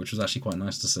little bit, which was actually quite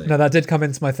nice to see. No, that did come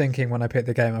into my thinking when I picked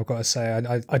the game, I've got to say.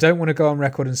 I don't want to go on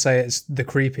record and say it's the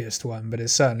creepiest one, but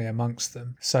it's certainly amongst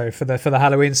them. So for the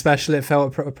Halloween special, it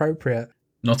felt appropriate.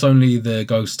 Not only the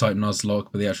ghost type Nuzlocke,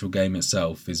 but the actual game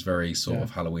itself is very sort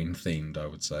of Halloween themed, I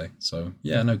would say. So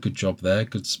yeah, no, good job there,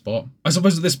 good spot. I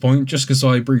suppose at this point, just because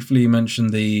I briefly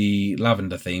mentioned the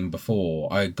lavender theme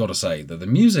before, I gotta say that the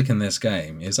music in this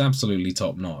game is absolutely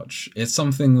top notch. It's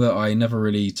something that I never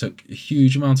really took a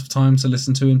huge amount of time to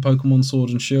listen to in Pokemon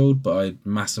Sword and Shield, but I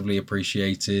massively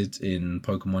appreciated in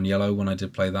Pokemon Yellow when I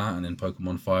did play that, and in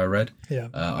Pokemon Fire Red. Yeah.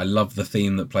 I love the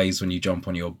theme that plays when you jump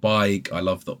on your bike. I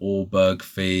love the Orberg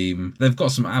theme. They've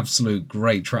got some absolute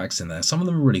great tracks in there. Some of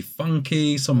them are really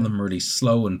funky, some of them are really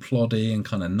slow and ploddy and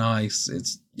kind of nice.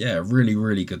 It's really,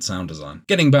 really good sound design.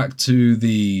 Getting back to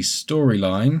the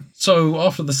storyline. So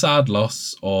after the sad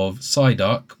loss of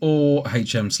Psyduck, or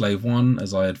HM Slave 1,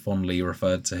 as I had fondly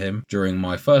referred to him during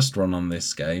my first run on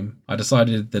this game, I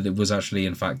decided that it was actually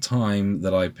in fact time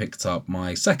that I picked up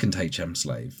my second HM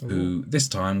Slave, who this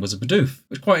time was a Bidoof.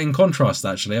 Which quite in contrast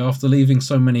actually, after leaving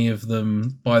so many of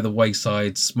them by the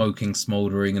wayside, smoking,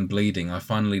 smouldering and bleeding, I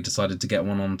finally decided to get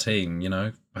one on team, you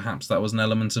know? Perhaps that was an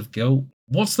element of guilt.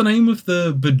 What's the name of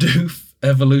the Bidoof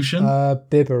evolution?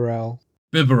 Bibarel.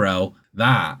 Bibarel.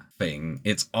 That thing,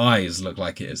 its eyes look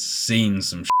like it has seen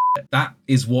some shit. That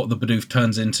is what the Bidoof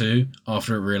turns into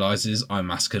after it realises I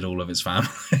massacred all of its family.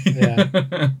 Yeah.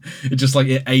 It just like,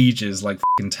 it ages like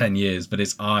fucking 10 years, but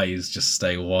its eyes just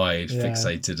stay wide,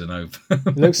 fixated and open.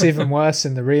 It looks even worse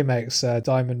in the remakes,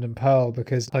 Diamond and Pearl,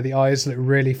 because like the eyes look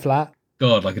really flat.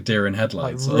 God, like a deer in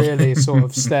headlights. Like really sort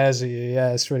of stares at you.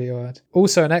 Yeah, it's really odd.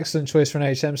 Also an excellent choice for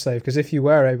an HM Slave, because if you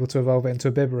were able to evolve it into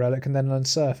a Bibarel, it can then learn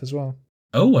Surf as well.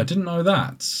 Oh, I didn't know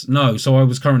that. No, so I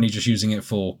was currently just using it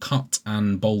for Cut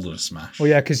and Boulder Smash. Well,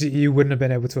 yeah, because you wouldn't have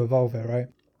been able to evolve it, right?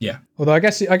 Yeah. Although I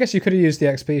guess you could have used the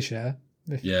XP share.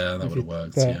 Yeah, that would have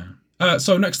worked, yeah.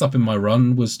 So next up in my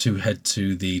run was to head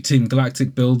to the Team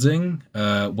Galactic building,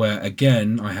 where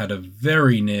again I had a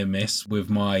very near miss with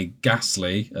my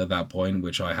Ghastly at that point,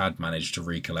 which I had managed to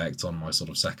recollect on my sort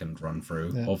of second run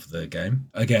through of the game.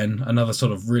 Again, another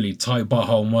sort of really tight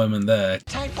butthole moment there.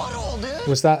 Tight butthole, dude.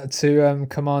 Was that to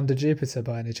Commander Jupiter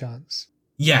by any chance?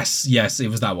 Yes, it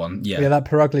was that one, yeah. Yeah, that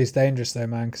Perugly's dangerous though,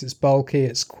 man, because it's bulky,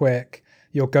 it's quick,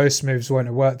 your ghost moves won't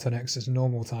have worked on it because it's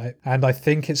normal type, and I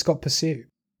think it's got Pursuit.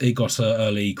 It got an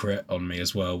early crit on me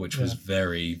as well, which was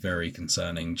very, very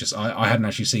concerning. Just I hadn't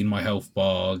actually seen my health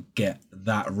bar get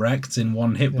that wrecked in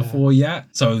one hit before yet.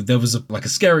 So there was a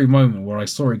scary moment where I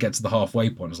saw it get to the halfway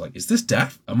point. I was like, is this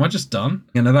death? Am I just done?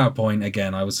 And at that point,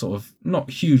 again, I was sort of not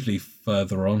hugely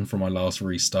further on from my last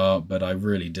restart, but I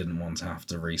really didn't want to have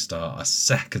to restart a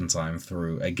second time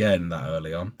through again that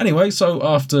early on. Anyway, so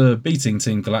after beating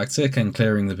Team Galactic and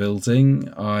clearing the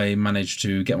building, I managed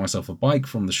to get myself a bike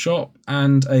from the shop,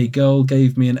 and a girl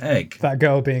gave me an egg. That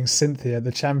girl being Cynthia,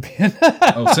 the champion.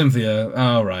 Oh, Cynthia.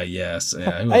 Oh, right, yes.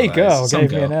 Yeah, Hey, girl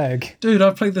gave me an egg. Dude, I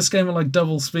played this game at like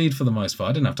double speed for the most part.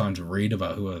 I didn't have time to read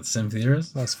about who Cynthia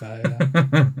is. That's fair,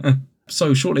 yeah.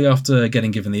 So shortly after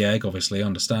getting given the egg, obviously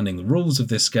understanding the rules of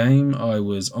this game, I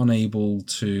was unable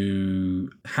to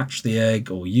hatch the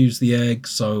egg or use the egg,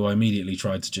 so I immediately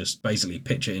tried to just basically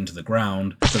pitch it into the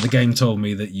ground. But the game told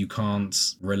me that you can't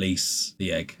release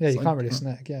the egg. Yeah, you can't release an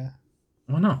egg, yeah.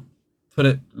 Why not?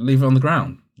 Leave it on the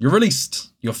ground. You're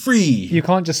released. You're free. You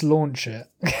can't just launch it.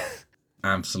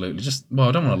 Absolutely. Well,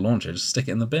 I don't want to launch it. Just stick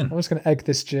it in the bin. I'm just going to egg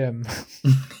this gym.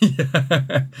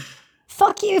 Yeah.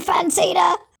 Fuck you,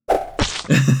 Fancita!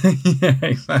 Yeah,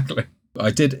 exactly. I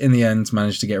did, in the end,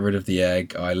 manage to get rid of the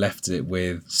egg. I left it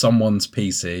with someone's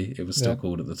PC. It was still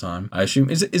called at the time. I assume,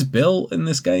 is Bill in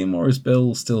this game, or is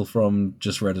Bill still from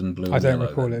just Red and Blue? I don't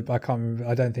recall it, but I can't remember.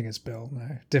 I don't think it's Bill,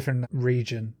 no. Different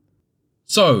region.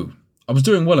 So, I was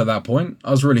doing well at that point.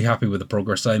 I was really happy with the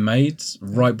progress I made.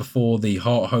 Right before the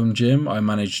Heart Home Gym, I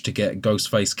managed to get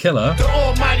Ghostface Killer. The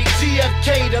almighty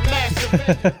GFK, the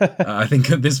massive. I think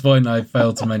at this point I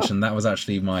failed to mention that was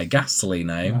actually my Ghastly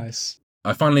name. Nice.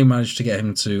 I finally managed to get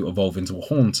him to evolve into a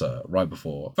Haunter right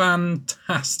before.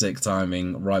 Fantastic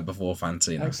timing right before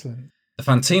Fantina. Excellent. The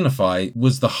Fantina fight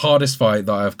was the hardest fight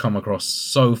that I've come across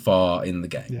so far in the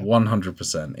game. Yeah.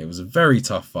 100%. It was a very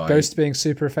tough fight. Ghost being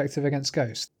super effective against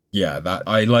Ghost. Yeah, that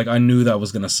I knew that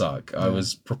was going to suck. Yeah. I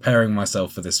was preparing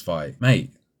myself for this fight.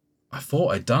 Mate, I thought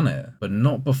I'd done it, but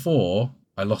not before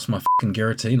I lost my fucking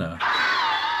Giratina.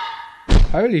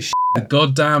 Holy shit. The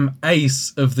goddamn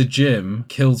ace of the gym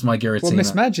killed my Giratina. Well,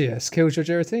 Miss Magius killed your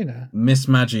Giratina. Miss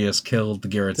Magius killed the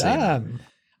Giratina. Damn.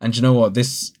 And you know what?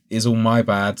 This is all my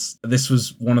bad. This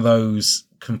was one of those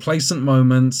complacent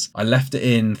moments. I left it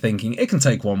in thinking it can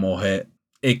take one more hit.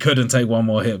 It couldn't take one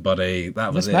more hit, buddy.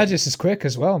 That was Miss Magius is quick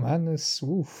as well, man.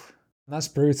 That's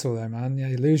brutal though, man. Yeah,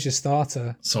 you lose your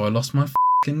starter. So I lost my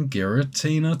fucking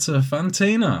Giratina to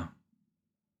Fantina.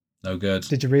 No good.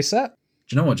 Did you reset?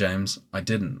 Do you know what, James? I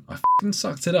didn't. I fucking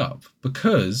sucked it up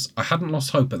because I hadn't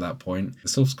lost hope at that point. The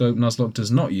Silph Scope Nuzlocke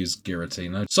does not use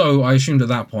Giratina. So I assumed at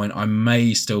that point I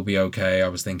may still be okay. I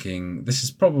was thinking, this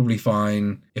is probably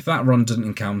fine. If that run didn't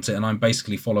encounter it and I'm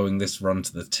basically following this run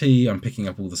to the T, I'm picking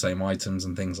up all the same items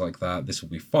and things like that, this will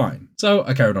be fine. So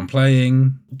I carried on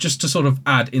playing. Just to sort of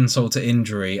add insult to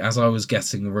injury, as I was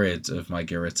getting rid of my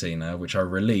Giratina, which I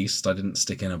released, I didn't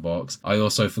stick in a box, I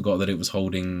also forgot that it was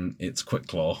holding its Quick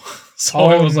Claw. So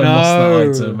I lost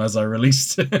that item as I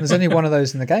released it. There's only one of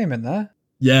those in the game, isn't there?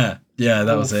 Yeah,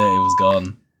 that was it. It was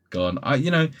gone.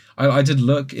 I did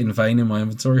look in vain in my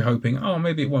inventory, hoping, oh,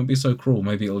 maybe it won't be so cruel.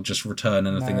 Maybe it'll just return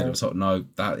anything that it was. No,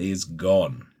 that is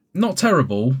gone. Not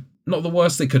terrible. Not the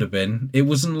worst it could have been. It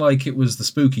wasn't like it was the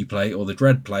spooky plate or the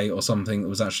dread plate or something that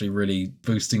was actually really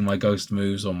boosting my ghost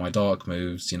moves or my dark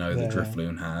moves, that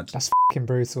Drifloon had. That's fucking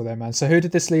brutal though, man. So who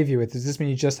did this leave you with? Does this mean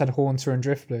you just had Haunter and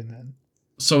Drifloon then?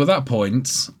 So at that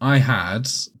point, I had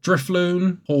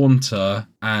Drifloon, Haunter,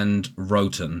 and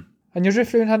Roten. And your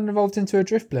Drifloon hadn't evolved into a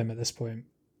Drifblim at this point?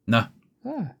 No.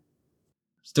 Ah.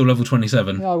 Still level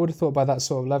 27. Yeah, I would have thought by that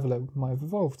sort of level it might have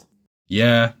evolved.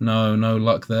 Yeah, no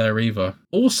luck there either.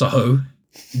 Also,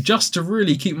 just to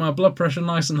really keep my blood pressure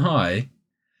nice and high,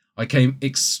 I came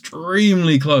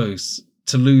extremely close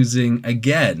to losing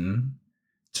again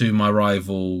to my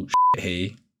rival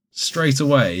he straight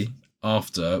away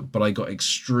after, but I got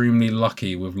extremely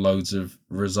lucky with loads of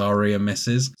Rosaria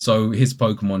misses. So his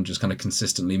Pokemon just kind of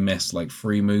consistently missed like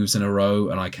 3 moves in a row,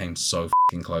 and I came so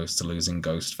fucking close to losing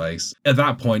Ghostface. At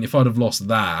that point, if I'd have lost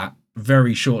that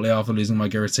very shortly after losing my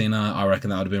Giratina, I reckon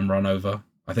that would have been run over.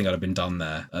 I think I'd have been done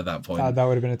there at that point. That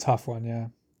would have been a tough one, yeah.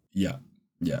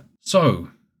 Yeah. So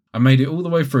I made it all the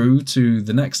way through to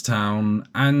the next town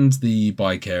and the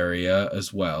bike area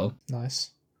as well. Nice.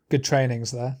 Good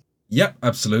trainings there. Yep,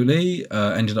 absolutely.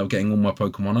 Ended up getting all my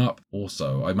Pokemon up.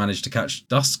 Also, I managed to catch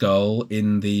Duskull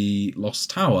in the Lost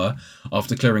Tower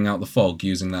after clearing out the fog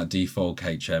using that defog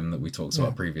HM that we talked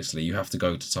about previously. You have to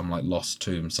go to some like lost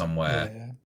tomb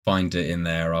somewhere, find it in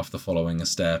there after following a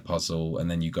stair puzzle,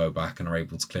 and then you go back and are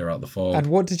able to clear out the fog. And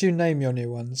what did you name your new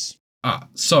ones?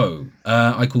 So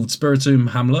I called Spiritomb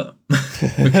Hamlet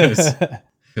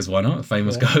because why not? A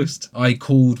famous ghost. I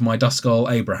called my Duskull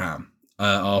Abraham.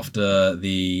 After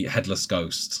the Headless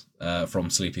Ghost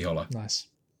from Sleepy Hollow. Nice.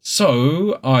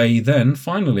 So I then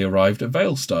finally arrived at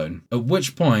Veilstone, at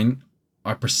which point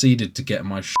I proceeded to get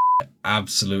my shit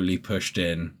absolutely pushed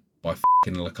in by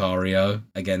fucking Lucario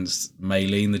against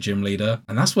Maylene, the gym leader.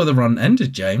 And that's where the run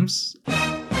ended, James.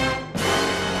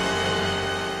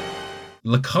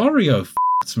 Lucario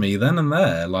f***ed me then and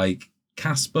there. Like,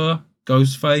 Casper,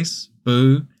 Ghostface,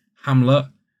 Boo, Hamlet,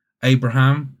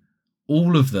 Abraham,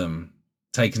 all of them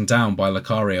taken down by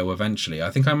Lucario eventually.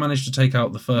 I think I managed to take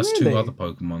out the first two other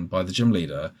Pokemon by the gym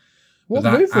leader. What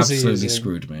but that move was he absolutely using?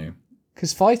 screwed me.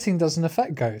 Because fighting doesn't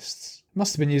affect ghosts.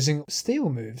 Must have been using steel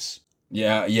moves.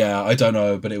 Yeah, I don't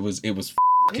know, but it was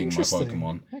f***ing my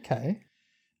Pokemon. Okay.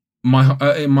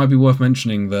 It might be worth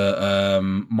mentioning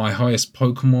that my highest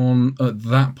Pokemon at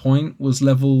that point was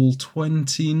level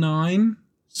 29.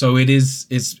 So it is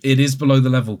below the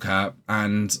level cap,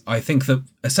 and I think that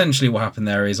essentially what happened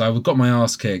there is I got my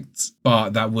ass kicked, but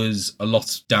that was a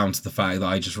lot down to the fact that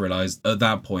I just realised at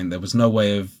that point there was no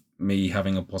way of me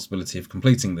having a possibility of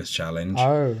completing this challenge.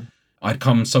 Oh. I'd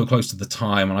come so close to the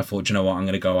time and I thought, you know what, I'm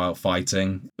going to go out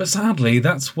fighting. But sadly,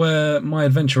 that's where my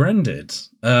adventure ended.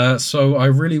 So I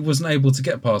really wasn't able to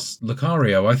get past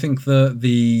Lucario. I think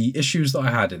the issues that I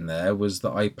had in there was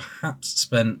that I perhaps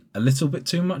spent a little bit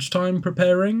too much time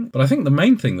preparing. But I think the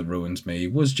main thing that ruined me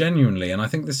was genuinely, and I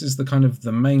think this is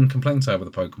the main complaint I have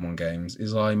with the Pokemon games,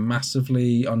 is I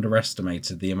massively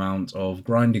underestimated the amount of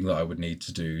grinding that I would need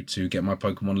to do to get my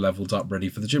Pokemon leveled up ready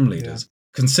for the gym leaders. Yeah.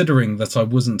 Considering that I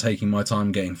wasn't taking my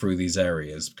time getting through these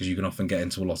areas, because you can often get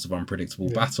into a lot of unpredictable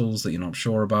battles that you're not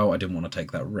sure about, I didn't want to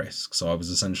take that risk. So I was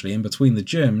essentially in between the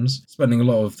gyms, spending a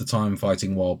lot of the time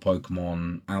fighting wild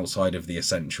Pokemon outside of the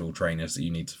essential trainers that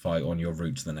you need to fight on your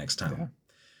route to the next town. Yeah.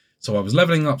 So I was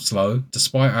leveling up slow,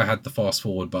 despite I had the fast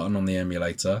forward button on the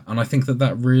emulator, and I think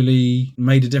that really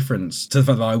made a difference to the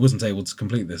fact that I wasn't able to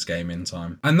complete this game in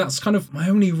time. And that's kind of my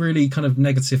only really kind of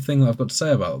negative thing that I've got to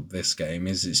say about this game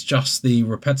is it's just the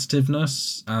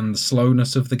repetitiveness and the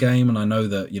slowness of the game. And I know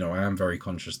that, I am very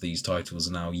conscious these titles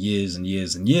are now years and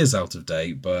years and years out of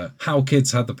date, but how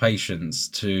kids had the patience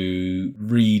to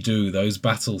redo those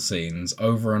battle scenes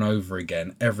over and over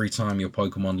again every time your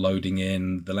Pokemon loading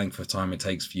in, the length of time it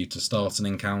takes for you to start an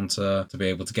encounter, to be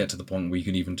able to get to the point where you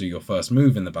can even do your first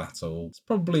move in the battle. It's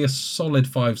probably a solid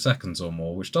 5 seconds or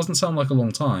more, which doesn't sound like a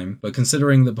long time, but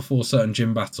considering that before certain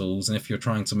gym battles, and if you're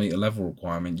trying to meet a level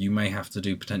requirement, you may have to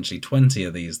do potentially 20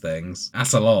 of these things.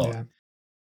 That's a lot. Yeah.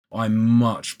 I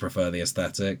much prefer the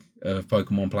aesthetic of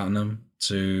Pokemon Platinum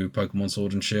to Pokemon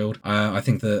Sword and Shield. I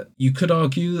think that you could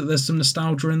argue that there's some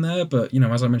nostalgia in there, but,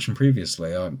 as I mentioned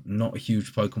previously, I'm not a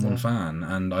huge Pokemon fan,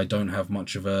 and I don't have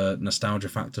much of a nostalgia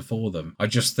factor for them. I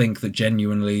just think that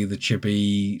genuinely the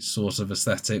chibi sort of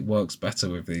aesthetic works better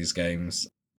with these games.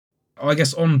 I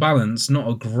guess on balance, not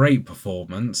a great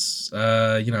performance.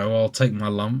 I'll take my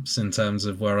lumps in terms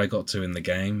of where I got to in the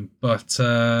game. But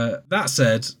that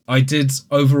said, I did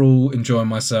overall enjoy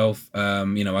myself.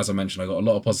 As I mentioned, I got a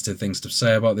lot of positive things to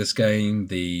say about this game.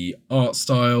 The art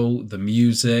style, the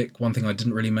music. One thing I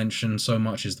didn't really mention so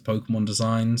much is the Pokemon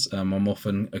designs. I'm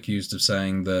often accused of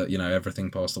saying that,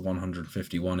 everything past the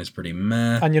 151 is pretty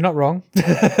meh. And you're not wrong.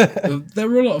 There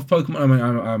were a lot of Pokemon. I mean,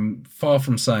 I'm far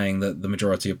from saying that the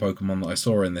majority of Pokemon that I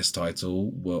saw in this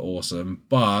title were awesome,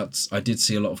 but I did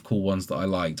see a lot of cool ones that I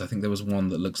liked. I think there was one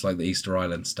that looks like the Easter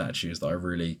Island statues that I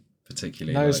really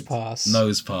particularly liked.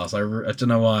 Nosepass. I don't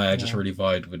know why, I just really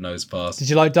vibed with Nosepass. Did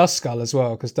you like Duskull as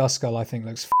well? Because Duskull I think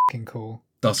looks fucking cool.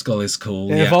 Duskull is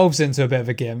cool. It evolves into a bit of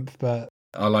a gimp, but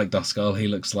I like Duskull. He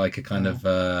looks like a kind of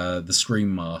the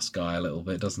Scream Mask guy a little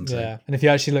bit, doesn't he? Yeah, and if you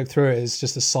actually look through it, it's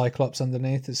just a Cyclops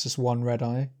underneath. It's just one red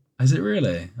eye. Is it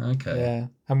really? Okay. Yeah.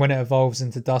 And when it evolves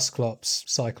into Dusclops,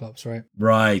 Cyclops, right?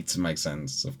 Right. Makes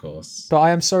sense, of course. But I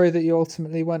am sorry that you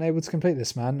ultimately weren't able to complete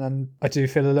this, man. And I do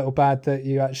feel a little bad that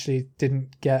you actually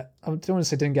didn't get, I don't want to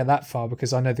say didn't get that far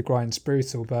because I know the grind's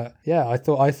brutal, but yeah, I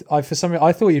thought, for some reason,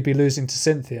 I thought you'd be losing to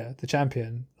Cynthia, the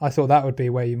champion. I thought that would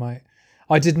be where you might.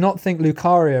 I did not think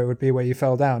Lucario would be where you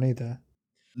fell down either.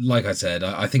 Like I said,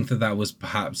 I think that was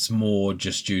perhaps more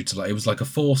just due to it was like a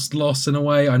forced loss in a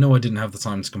way. I know I didn't have the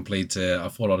time to complete it. I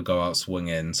thought I'd go out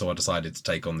swinging, so I decided to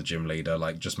take on the gym leader,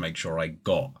 just make sure I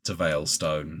got to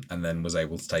Veilstone and then was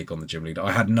able to take on the gym leader.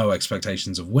 I had no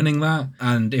expectations of winning that,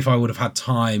 and if I would have had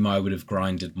time, I would have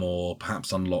grinded more,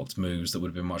 perhaps unlocked moves that would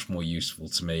have been much more useful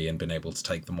to me and been able to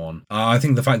take them on. I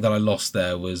think the fact that I lost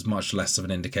there was much less of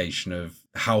an indication of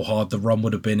how hard the run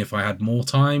would have been if I had more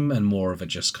time, and more of a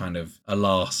just kind of a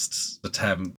last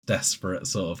attempt, desperate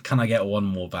sort of, can I get one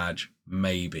more badge?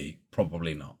 Maybe,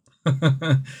 probably not.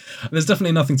 There's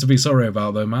definitely nothing to be sorry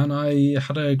about though, man. I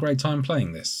had a great time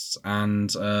playing this,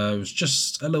 and was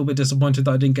just a little bit disappointed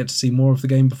that I didn't get to see more of the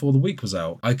game before the week was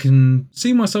out. I can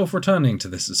see myself returning to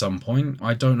this at some point.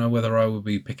 I don't know whether I will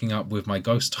be picking up with my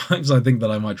ghost types. I think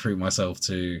that I might treat myself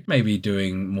to maybe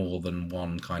doing more than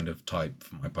one kind of type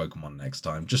for my Pokemon next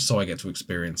time, just so I get to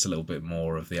experience a little bit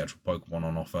more of the actual Pokemon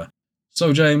on offer.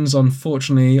 So James,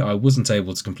 unfortunately, I wasn't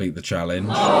able to complete the challenge.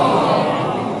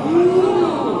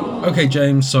 Okay,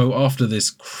 James, so after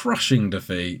this crushing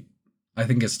defeat, I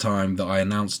think it's time that I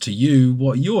announce to you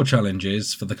what your challenge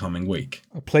is for the coming week.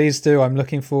 Please do. I'm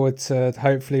looking forward to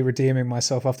hopefully redeeming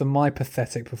myself after my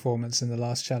pathetic performance in the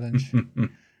last challenge.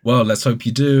 Well, let's hope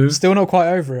you do. Still not quite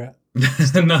over it.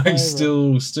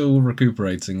 Still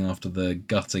recuperating after the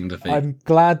gutting defeat. I'm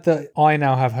glad that I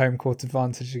now have home court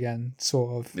advantage again,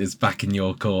 sort of. It's back in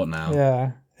your court now.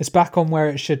 Yeah, it's back on where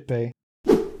it should be.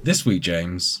 This week,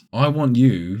 James, I want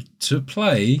you to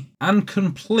play and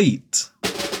complete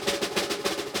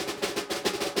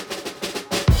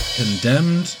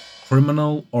Condemned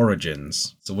Criminal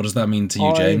Origins. So what does that mean to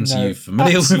you, James? Are you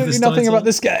familiar with this title? Nothing about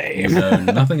this game. You know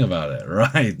nothing about it,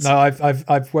 right? No,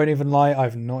 I won't even lie.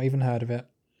 I've not even heard of it.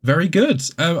 Very good.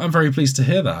 I'm very pleased to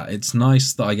hear that. It's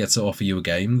nice that I get to offer you a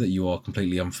game that you are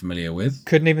completely unfamiliar with.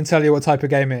 Couldn't even tell you what type of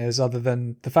game it is other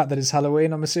than the fact that it's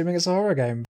Halloween. I'm assuming it's a horror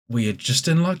game. We are just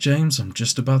in luck, James. I'm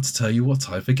just about to tell you what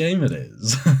type of game it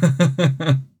is.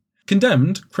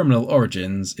 Condemned Criminal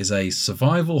Origins is a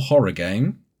survival horror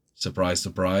game. Surprise,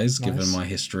 surprise, Nice. given my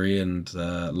history and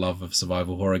love of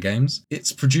survival horror games.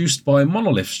 It's produced by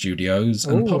Monolith Studios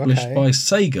and published by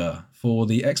Sega for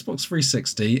the Xbox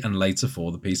 360 and later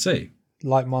for the PC.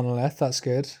 Like Monolith, that's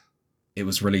good. It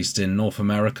was released in North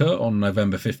America on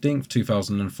November 15th,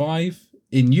 2005.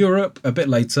 In Europe, a bit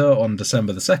later on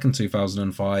December the 2nd,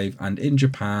 2005, and in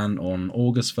Japan on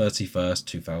August 31st,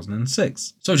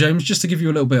 2006. So James, just to give you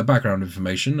a little bit of background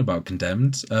information about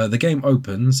Condemned, the game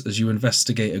opens as you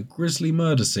investigate a grisly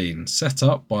murder scene set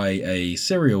up by a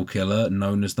serial killer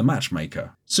known as the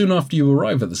Matchmaker. Soon after you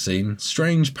arrive at the scene,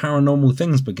 strange paranormal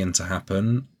things begin to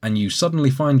happen, and you suddenly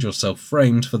find yourself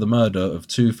framed for the murder of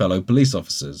two fellow police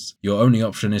officers. Your only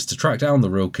option is to track down the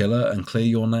real killer and clear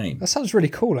your name. That sounds really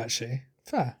cool, actually.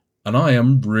 Fair. And I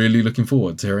am really looking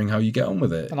forward to hearing how you get on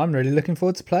with it. And I'm really looking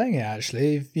forward to playing it,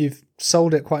 actually. You've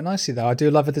sold it quite nicely, though. I do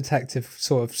love a detective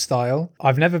sort of style.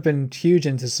 I've never been huge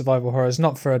into survival horrors,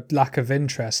 not for a lack of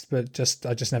interest, but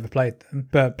I just never played them.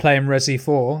 But playing Resi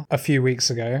 4 a few weeks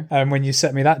ago, and when you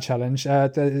set me that challenge,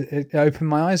 it opened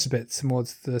my eyes a bit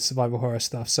towards the survival horror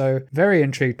stuff. So very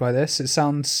intrigued by this. It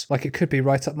sounds like it could be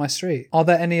right up my street. Are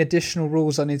there any additional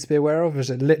rules I need to be aware of, or is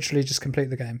it literally just complete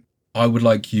the game? I would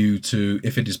like you to,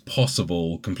 if it is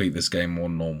possible, complete this game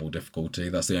on normal difficulty.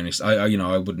 That's the only.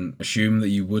 I wouldn't assume that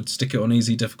you would stick it on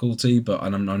easy difficulty, but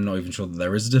I'm not even sure that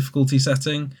there is a difficulty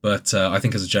setting. But I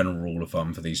think as a general rule of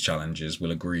thumb for these challenges,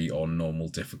 we'll agree on normal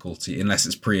difficulty, unless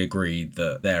it's pre-agreed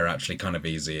that they're actually kind of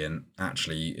easy and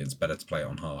actually it's better to play it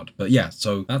on hard. But yeah,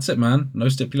 so that's it, man. No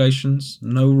stipulations,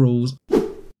 no rules.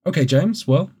 Okay, James.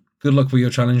 Well, good luck with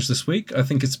your challenge this week. I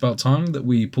think it's about time that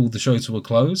we pulled the show to a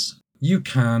close. You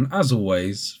can, as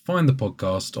always, find the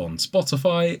podcast on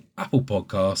Spotify, Apple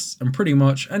Podcasts, and pretty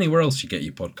much anywhere else you get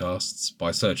your podcasts by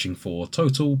searching for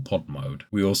Total Pod Mode.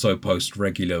 We also post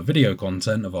regular video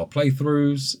content of our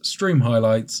playthroughs, stream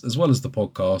highlights, as well as the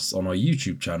podcasts on our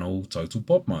YouTube channel, Total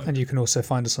Pod Mode. And you can also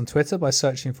find us on Twitter by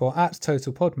searching for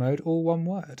 @TotalPodMode, all one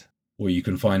word. Or you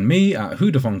can find me at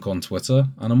Hoodafunk on Twitter,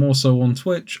 and I'm also on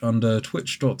Twitch under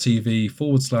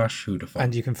twitch.tv/Hoodafunk.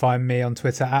 And you can find me on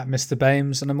Twitter at Mr.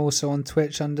 Bames, and I'm also on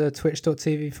Twitch under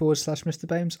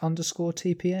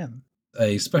twitch.tv/MrBames_TPM.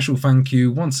 A special thank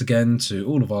you once again to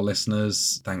all of our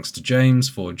listeners. Thanks to James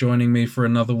for joining me for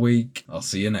another week. I'll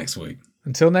see you next week.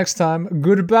 Until next time,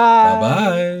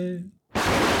 goodbye.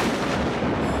 Bye-bye.